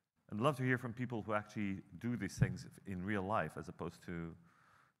 I'd love to hear from people who actually do these things in real life, as opposed to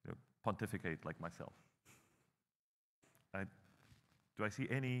pontificate like myself. Do I see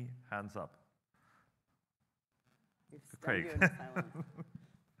any hands up? Craig.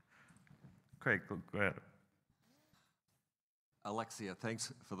 Craig, go ahead. Alexia,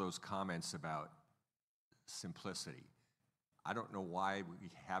 thanks for those comments about simplicity. I don't know why we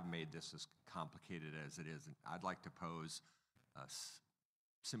have made this as complicated as it is. I'd like to pose a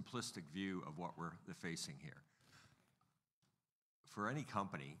simplistic view of what we're facing here. For any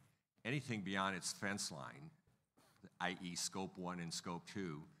company, anything beyond its fence line, i.e. Scope 1 and Scope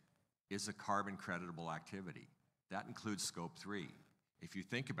 2, is a carbon creditable activity. That includes scope 3. If you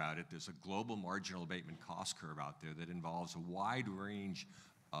think about it, there's a global marginal abatement cost curve out there that involves a wide range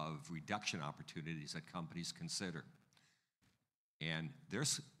of reduction opportunities that companies consider. And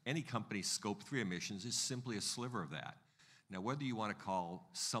there's any company's scope 3 emissions is simply a sliver of that. Now, whether you want to call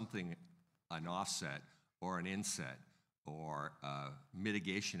something an offset or an inset or a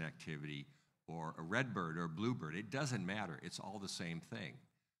mitigation activity or a redbird or a bluebird, it doesn't matter. It's all the same thing.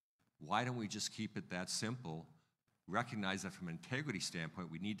 Why don't we just keep it that simple? Recognize that from an integrity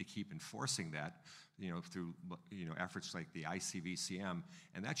standpoint, we need to keep enforcing that, through efforts like the ICVCM,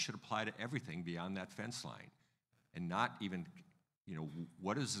 and that should apply to everything beyond that fence line, and not even,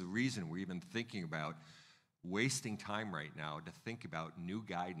 what is the reason we're even thinking about wasting time right now to think about new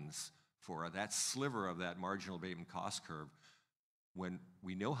guidance for that sliver of that marginal abatement cost curve when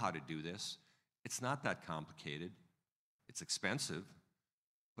we know how to do this? It's not that complicated. It's expensive.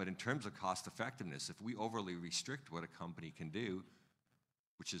 But in terms of cost effectiveness, if we overly restrict what a company can do,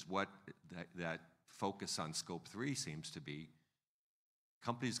 which is what that focus on scope 3 seems to be,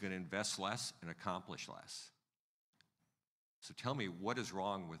 companies are going to invest less and accomplish less. So tell me, what is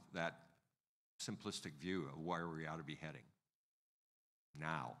wrong with that simplistic view of where we ought to be heading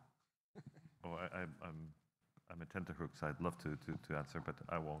now? Oh, I'm a tenterhooks. I'd love to answer, but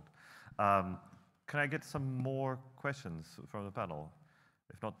I won't. Can I get some more questions from the panel?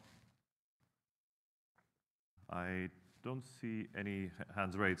 If not, I don't see any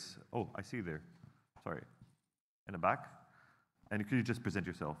hands raised. Oh, I see there. Sorry. In the back. And could you just present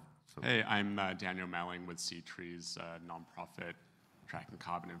yourself? So. Hey, I'm Daniel Melling with Sea Trees, a nonprofit tracking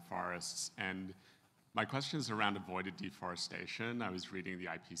carbon in forests. And my question is around avoided deforestation. I was reading the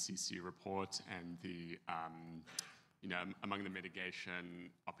IPCC report, and among the mitigation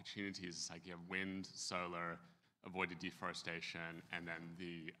opportunities, like you have wind, solar, avoided deforestation, and then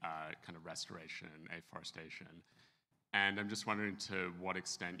the kind of restoration and afforestation. And I'm just wondering to what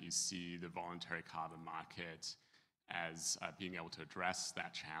extent you see the voluntary carbon market as being able to address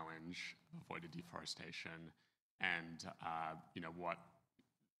that challenge, avoided deforestation, and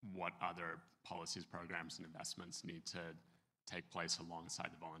what other policies, programs, and investments need to take place alongside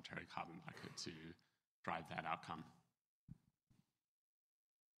the voluntary carbon market to drive that outcome.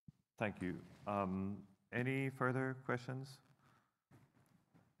 Thank you. Any further questions?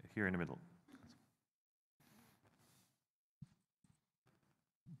 Here in the middle.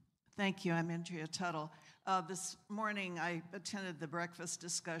 Thank you. I'm Andrea Tuttle. This morning, I attended the breakfast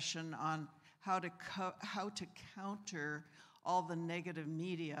discussion on how to counter all the negative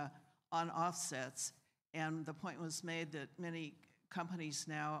media on offsets. And the point was made that many companies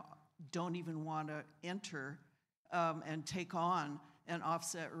now don't even want to enter and take on an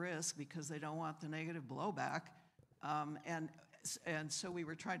offset risk because they don't want the negative blowback. And so we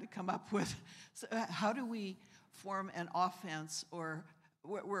were trying to come up with, how do we form an offense, or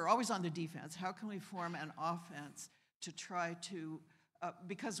we're always on the defense. How can we form an offense to try to,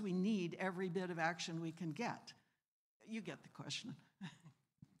 because we need every bit of action we can get. You get the question.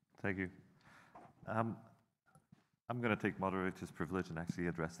 Thank you. I'm going to take moderator's privilege and actually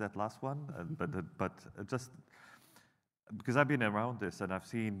address that last one, but just because I've been around this and I've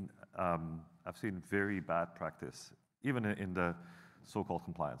seen very bad practice, even in the so-called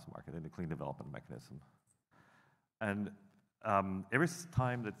compliance market, in the clean development mechanism. And every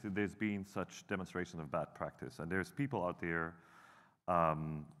time that there's been such demonstration of bad practice, and there's people out there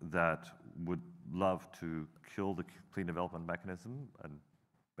that would love to kill the clean development mechanism, and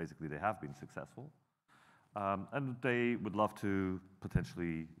basically they have been successful, and they would love to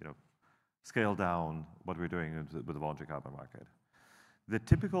potentially, scale down what we're doing with the voluntary carbon market. The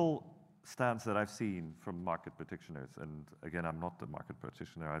typical stance that I've seen from market practitioners, and again, I'm not the market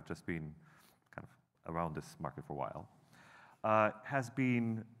practitioner, I've just been kind of around this market for a while, has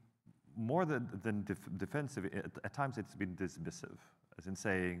been more than defensive. At times it's been dismissive, as in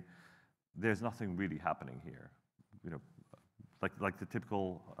saying, there's nothing really happening here. Like the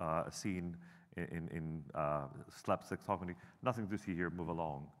typical scene in slapstick comedy, nothing to see here, move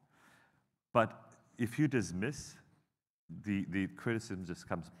along. But if you dismiss, the criticism just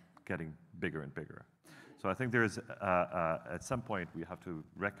comes getting bigger and bigger. So I think there's, at some point, we have to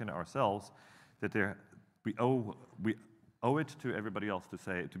reckon ourselves that we owe it to everybody else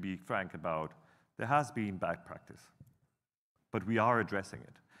to be frank about, there has been bad practice, but we are addressing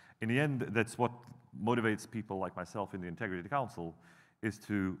it. In the end, that's what motivates people like myself in the Integrity Council, is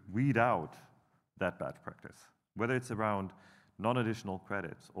to weed out that bad practice, whether it's around non-additional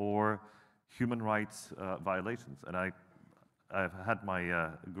credits or human rights violations. And I've had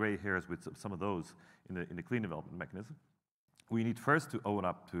my gray hairs with some of those in the clean development mechanism, we need first to own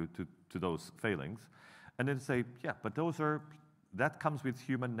up to those failings, and then say, yeah, but that comes with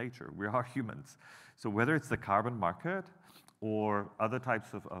human nature. We are humans. So whether it's the carbon market or other types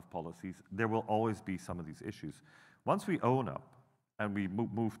of policies, there will always be some of these issues. Once we own up and we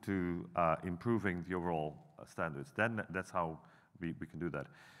move to improving the overall standards, then that's how we can do that.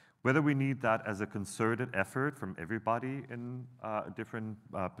 Whether we need that as a concerted effort from everybody in different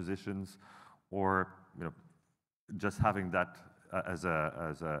positions, or just having that as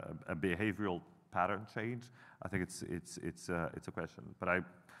a behavioral pattern change, I think it's a question. But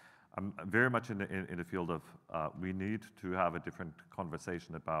I'm very much in the field of we need to have a different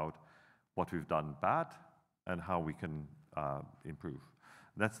conversation about what we've done bad and how we can improve.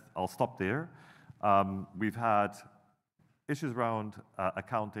 I'll stop there. We've had issues around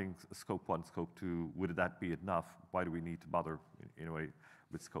accounting scope 1, scope 2. Would that be enough? Why do we need to bother in a way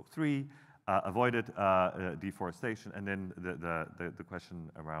with scope 3? Avoided deforestation, and then the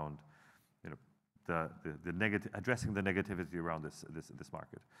question around addressing the negativity around this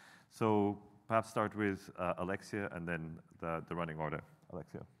market. So perhaps start with Alexia, and then the running order.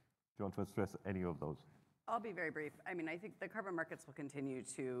 Alexia, do you want to address any of those? I'll be very brief. I mean, I think the carbon markets will continue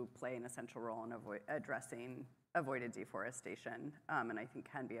to play an essential role in addressing avoided deforestation, and I think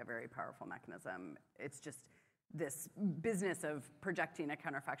can be a very powerful mechanism. It's just this business of projecting a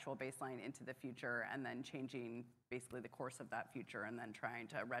counterfactual baseline into the future and then changing basically the course of that future, and then trying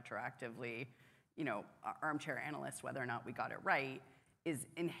to retroactively, armchair analyst whether or not we got it right, is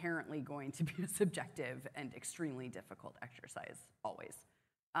inherently going to be a subjective and extremely difficult exercise, always.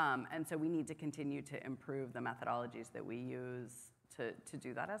 And so we need to continue to improve the methodologies that we use to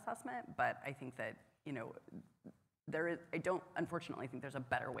do that assessment. But I think that, I don't unfortunately think there's a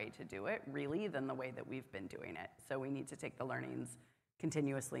better way to do it, really, than the way that we've been doing it. So we need to take the learnings,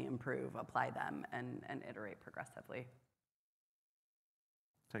 continuously improve, apply them, and iterate progressively.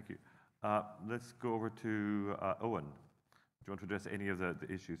 Thank you. Let's go over to Owen. Do you want to address any of the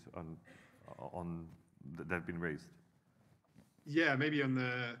issues that have been raised? Yeah, maybe on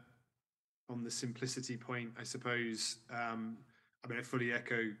the simplicity point, I suppose. I fully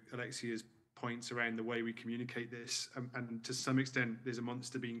echo Alexia's points around the way we communicate this, and to some extent, there's a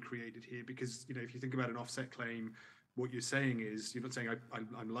monster being created here, because if you think about an offset claim, what you're saying is you're not saying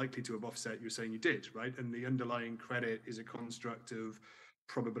I'm likely to have offset. You're saying you did, right? And the underlying credit is a construct of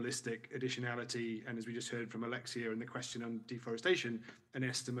probabilistic additionality, and as we just heard from Alexia in the question on deforestation, an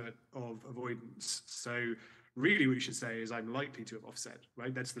estimate of avoidance. So really what you should say is I'm likely to have offset,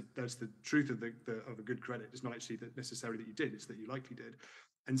 right? That's the truth of a good credit. It's not actually that necessarily that you did, it's that you likely did.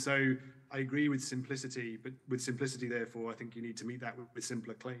 And so I agree with simplicity, but with simplicity, therefore, I think you need to meet that with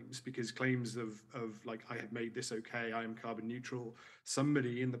simpler claims, because claims of like, I have made this okay, I am carbon neutral,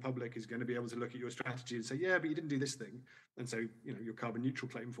 somebody in the public is going to be able to look at your strategy and say, yeah, but you didn't do this thing. And so, your carbon neutral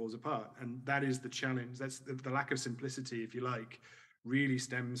claim falls apart. And that is the challenge. That's the lack of simplicity, if you like, really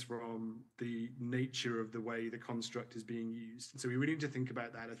stems from the nature of the way the construct is being used. And so we really need to think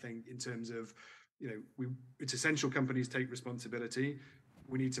about that, I think, in terms of, it's essential companies take responsibility.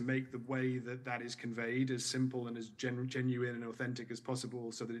 We need to make the way that is conveyed as simple and as genuine and authentic as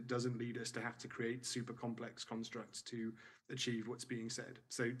possible, so that it doesn't lead us to have to create super complex constructs to achieve what's being said.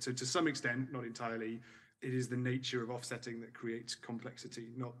 So to some extent, not entirely, it is the nature of offsetting that creates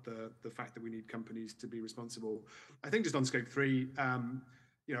complexity, not the fact that we need companies to be responsible. I think just on scope 3,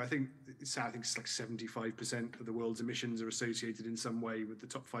 I think it's like 75% of the world's emissions are associated in some way with the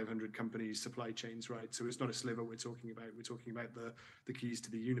top 500 companies' supply chains, right? So it's not a sliver we're talking about. We're talking about the keys to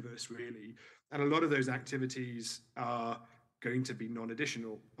the universe, really. And a lot of those activities are going to be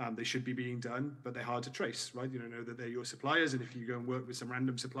non-additional. They should be being done, but they're hard to trace, right? You don't know that they're your suppliers, and if you go and work with some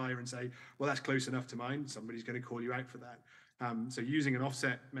random supplier and say, well, that's close enough to mine, somebody's going to call you out for that. So using an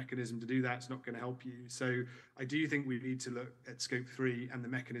offset mechanism to do that is not going to help you. So I do think we need to look at scope 3 and the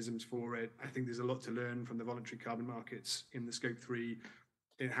mechanisms for it. I think there's a lot to learn from the voluntary carbon markets in the scope 3,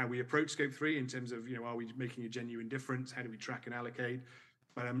 in how we approach scope 3 in terms of, are we making a genuine difference? How do we track and allocate?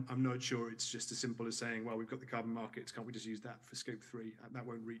 But I'm not sure it's just as simple as saying, well, we've got the carbon markets, can't we just use that for scope 3? That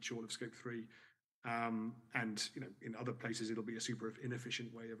won't reach all of scope 3. And in other places, it'll be a super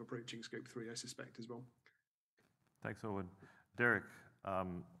inefficient way of approaching scope 3, I suspect, as well. Thanks, Owen. Derik,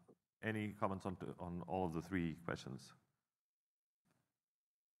 any comments on all of the 3 questions?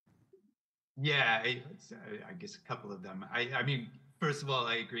 Yeah, I guess a couple of them. I mean, first of all,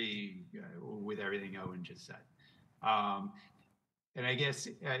 I agree with everything Owen just said. And I guess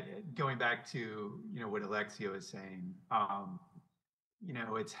going back to what Alexia was saying,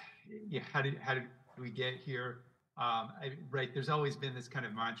 it's how did we get here? right, there's always been this kind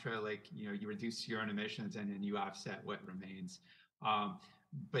of mantra, like, you reduce your own emissions and then you offset what remains.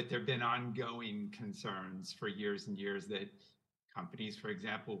 But there have been ongoing concerns for years and years that companies, for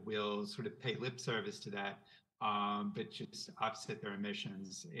example, will sort of pay lip service to that, but just offset their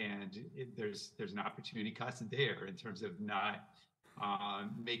emissions. And there's an opportunity cost there in terms of not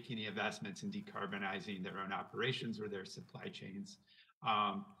making any investments in decarbonizing their own operations or their supply chains.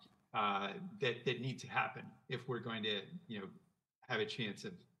 That need to happen if we're going to, have a chance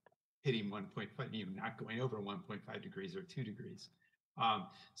of hitting 1.5, not going over 1.5 degrees or 2 degrees. How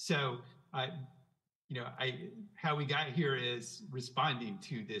we got here is responding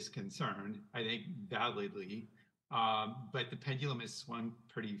to this concern, I think validly, but the pendulum has swung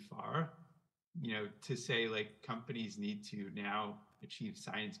pretty far, to say like companies need to now achieve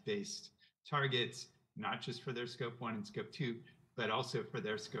science-based targets, not just for their scope 1 and scope 2, but also for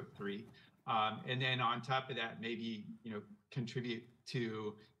their scope 3. And then on top of that, maybe, contribute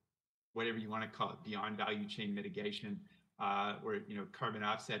to whatever you want to call it, beyond value chain mitigation, or, carbon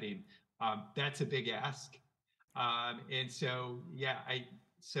offsetting. That's a big ask. And so, yeah,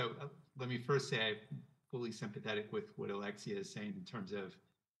 let me first say I'm fully sympathetic with what Alexia is saying in terms of,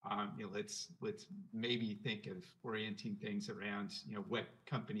 let's maybe think of orienting things around, what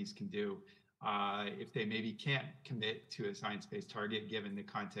companies can do if they maybe can't commit to a science-based target given the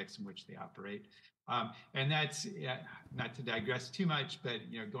context in which they operate. And that's, not to digress too much, but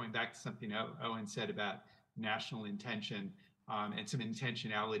going back to something Owen said about national intention and some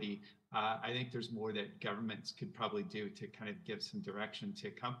intentionality, I think there's more that governments could probably do to kind of give some direction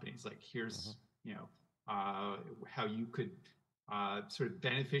to companies. Like here's, how you could sort of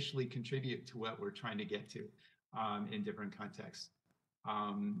beneficially contribute to what we're trying to get to in different contexts.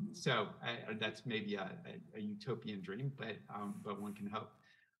 So that's maybe a utopian dream, but one can hope.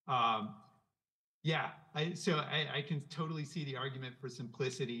 Yeah, I can totally see the argument for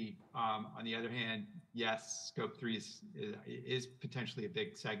simplicity. On the other hand, yes, scope 3 is potentially a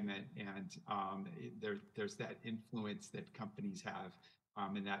big segment, and there's that influence that companies have,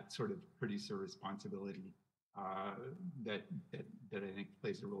 and that sort of producer responsibility that I think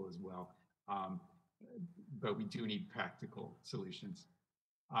plays a role as well. But we do need practical solutions.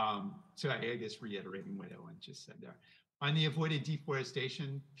 So I guess reiterating what Owen just said there. On the avoided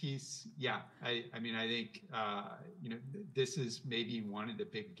deforestation piece, yeah, I mean, I think, this is maybe one of the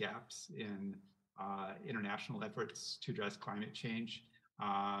big gaps in international efforts to address climate change.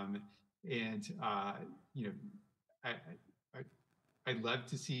 I'd love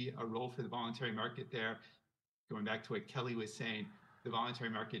to see a role for the voluntary market there. Going back to what Kelley was saying, the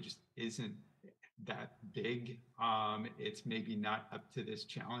voluntary market just isn't that big. It's maybe not up to this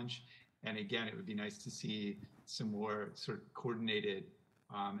challenge. And again, it would be nice to see some more sort of coordinated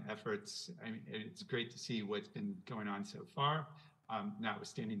efforts. I mean, it's great to see what's been going on so far,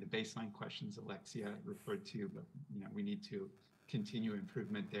 notwithstanding the baseline questions Alexia referred to, but we need to continue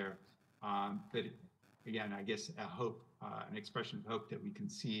improvement there. But again, I guess a hope, an expression of hope that we can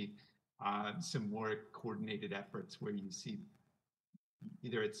see some more coordinated efforts where you see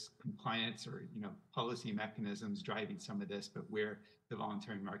either it's compliance or policy mechanisms driving some of this, but where the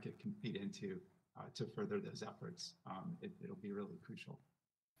voluntary market can feed into to further those efforts. It'll be really crucial.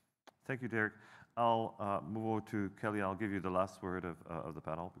 Thank you, Derik. I'll move over to Kelley. I'll give you the last word of the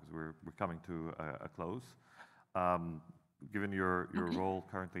panel because we're coming to a close. Given your role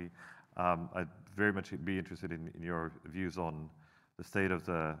currently, I'd very much be interested in your views on the state of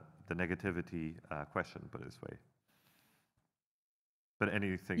the negativity question, put it this way. But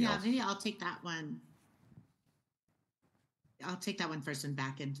anything else? Yeah, maybe I'll take that one. I'll take that one first and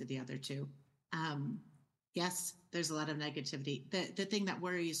back into the other two. Yes, there's a lot of negativity. The thing that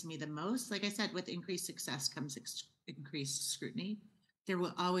worries me the most, like I said, with increased success comes increased scrutiny. There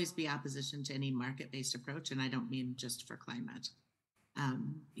will always be opposition to any market-based approach, and I don't mean just for climate.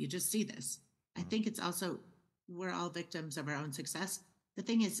 You just see this. I think it's also, we're all victims of our own success. The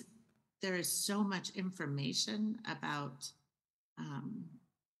thing is, there is so much information about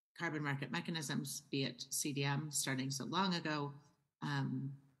carbon market mechanisms, be it CDM starting so long ago,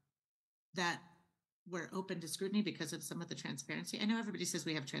 that we're open to scrutiny because of some of the transparency. I know everybody says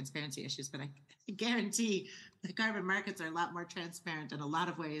we have transparency issues, but I guarantee the carbon markets are a lot more transparent in a lot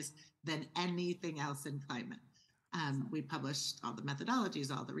of ways than anything else in climate. We published all the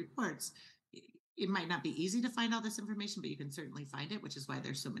methodologies, all the reports. It might not be easy to find all this information, but you can certainly find it, which is why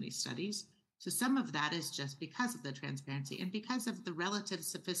there's so many studies. So some of that is just because of the transparency and because of the relative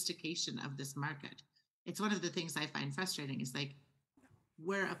sophistication of this market. It's one of the things I find frustrating is like,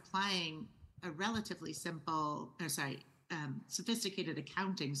 we're applying a relatively sophisticated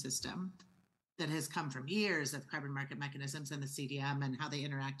accounting system that has come from years of carbon market mechanisms and the CDM and how they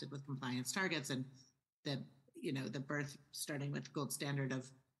interacted with compliance targets, and the birth starting with gold standard of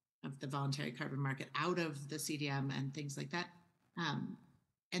the voluntary carbon market out of the CDM and things like that.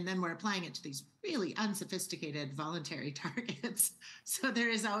 And then we're applying it to these really unsophisticated voluntary targets. So there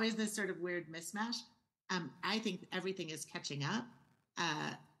is always this sort of weird mismatch. I think everything is catching up.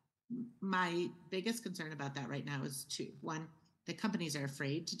 My biggest concern about that right now is two. One, the companies are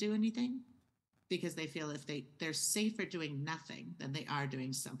afraid to do anything because they feel if they're safer doing nothing than they are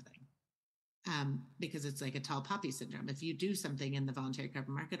doing something. Because it's like a tall poppy syndrome. If you do something in the voluntary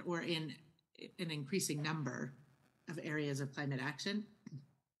carbon market or in an increasing number of areas of climate action,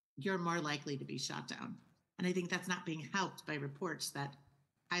 you're more likely to be shot down. And I think that's not being helped by reports that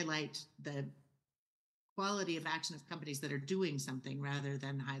highlight the quality of action of companies that are doing something rather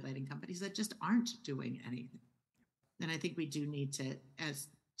than highlighting companies that just aren't doing anything. And I think we do need to, as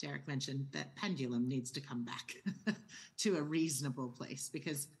Derik mentioned, that pendulum needs to come back to a reasonable place,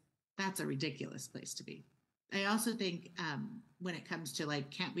 because that's a ridiculous place to be. I also think when it comes to like,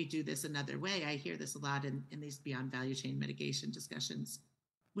 can't we do this another way? I hear this a lot in these beyond value chain mitigation discussions,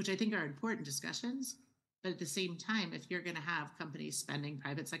 which I think are important discussions. But at the same time, if you're going to have companies spending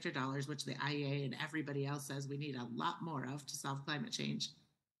private sector dollars, which the IEA and everybody else says we need a lot more of to solve climate change,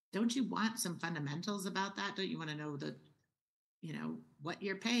 don't you want some fundamentals about that? Don't you want to know that, what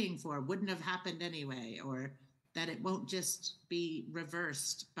you're paying for wouldn't have happened anyway, or that it won't just be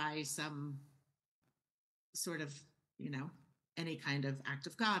reversed by some sort of, any kind of act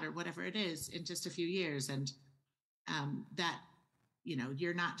of God or whatever it is in just a few years. And that,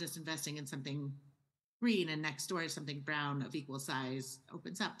 you're not just investing in something green and next door something brown of equal size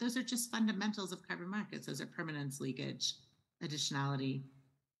opens up. Those are just fundamentals of carbon markets. Those are permanence, leakage, additionality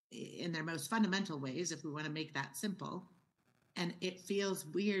in their most fundamental ways, if we want to make that simple. And it feels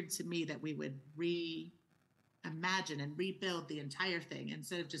weird to me that we would reimagine and rebuild the entire thing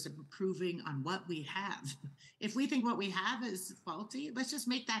instead of just improving on what we have. If we think what we have is faulty, let's just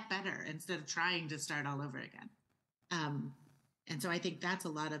make that better instead of trying to start all over again. And so I think that's a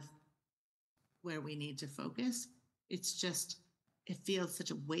lot of where we need to focus. It's just, it feels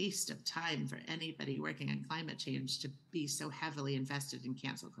such a waste of time for anybody working on climate change to be so heavily invested in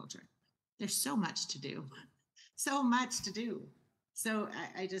cancel culture. There's so much to do, so much to do. So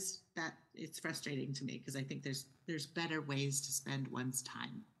I just, that it's frustrating to me because I think there's better ways to spend one's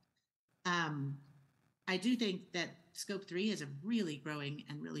time. I do think that Scope 3 is a really growing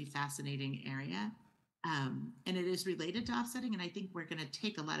and really fascinating area. And it is related to offsetting. And I think we're going to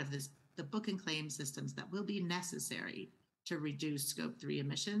take a lot of the book and claim systems that will be necessary to reduce Scope 3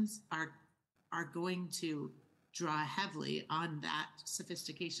 emissions are going to draw heavily on that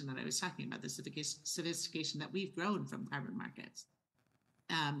sophistication that I was talking about, the sophistication that we've grown from carbon markets.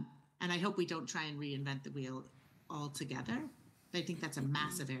 And I hope we don't try and reinvent the wheel altogether. But I think that's a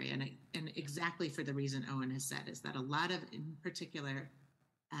massive area. And exactly for the reason Owen has said, is that a lot of, in particular,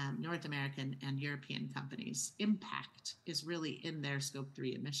 North American and European companies' impact is really in their Scope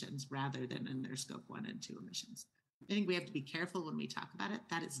 3 emissions rather than in their Scope 1 and 2 emissions. I think we have to be careful when we talk about it.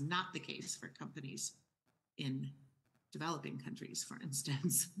 That is not the case for companies in developing countries, for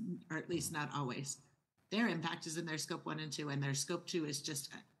instance, or at least not always. Their impact is in their Scope 1 and 2, and their Scope 2 is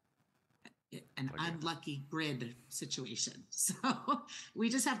just an unlucky grid situation. So we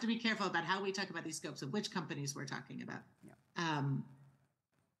just have to be careful about how we talk about these scopes and which companies we're talking about. Yeah.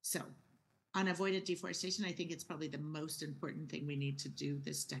 So on avoided deforestation, I think it's probably the most important thing we need to do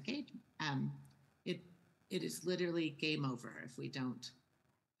this decade. It is literally game over if we don't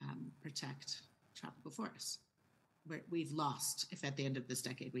protect tropical forests. We've lost if at the end of this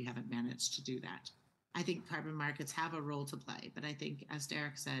decade we haven't managed to do that. I think carbon markets have a role to play, but I think, as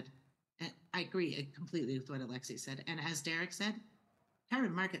Derik said, and I agree completely with what Alexia said, and as Derik said,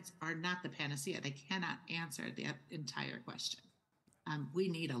 carbon markets are not the panacea. They cannot answer the entire question. We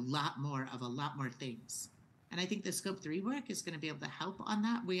need a lot more of a lot more things. And I think the Scope 3 work is going to be able to help on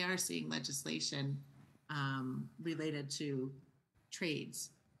that. We are seeing legislation related to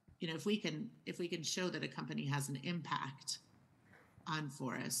trades. If we can show that a company has an impact on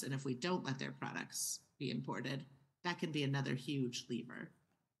forests, and if we don't let their products be imported, that can be another huge lever.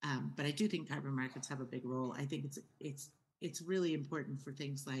 But I do think carbon markets have a big role. I think it's really important for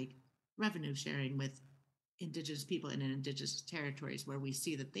things like revenue sharing with Indigenous people in Indigenous territories, where we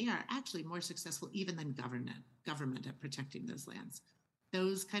see that they are actually more successful even than government at protecting those lands.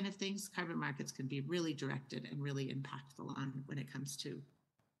 Those kind of things, carbon markets can be really directed and really impactful on when it comes to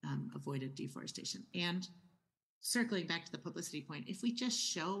avoided deforestation. And circling back to the publicity point, if we just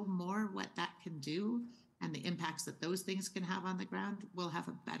show more what that can do and the impacts that those things can have on the ground, we'll have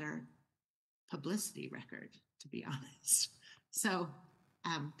a better publicity record, to be honest. So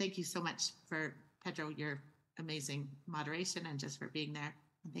thank you so much for, Pedro, your amazing moderation and just for being there.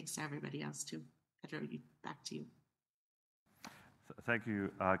 And thanks to everybody else too. Pedro, back to you. Thank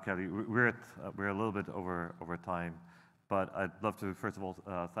you, Kelley. We're a little bit over time, but I'd love to first of all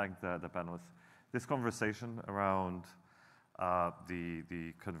thank the panelists. This conversation around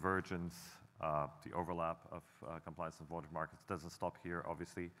the convergence, the overlap of compliance and voluntary markets doesn't stop here.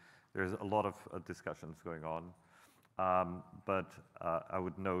 Obviously, there's a lot of discussions going on, but I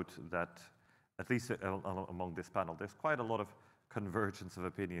would note that at least among this panel, there's quite a lot of convergence of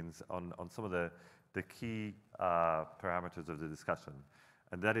opinions on some of the key parameters of the discussion.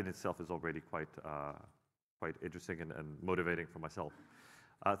 And that in itself is already quite interesting and motivating for myself.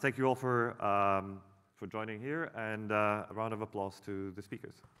 Thank you all for joining here, and a round of applause to the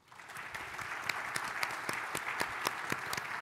speakers.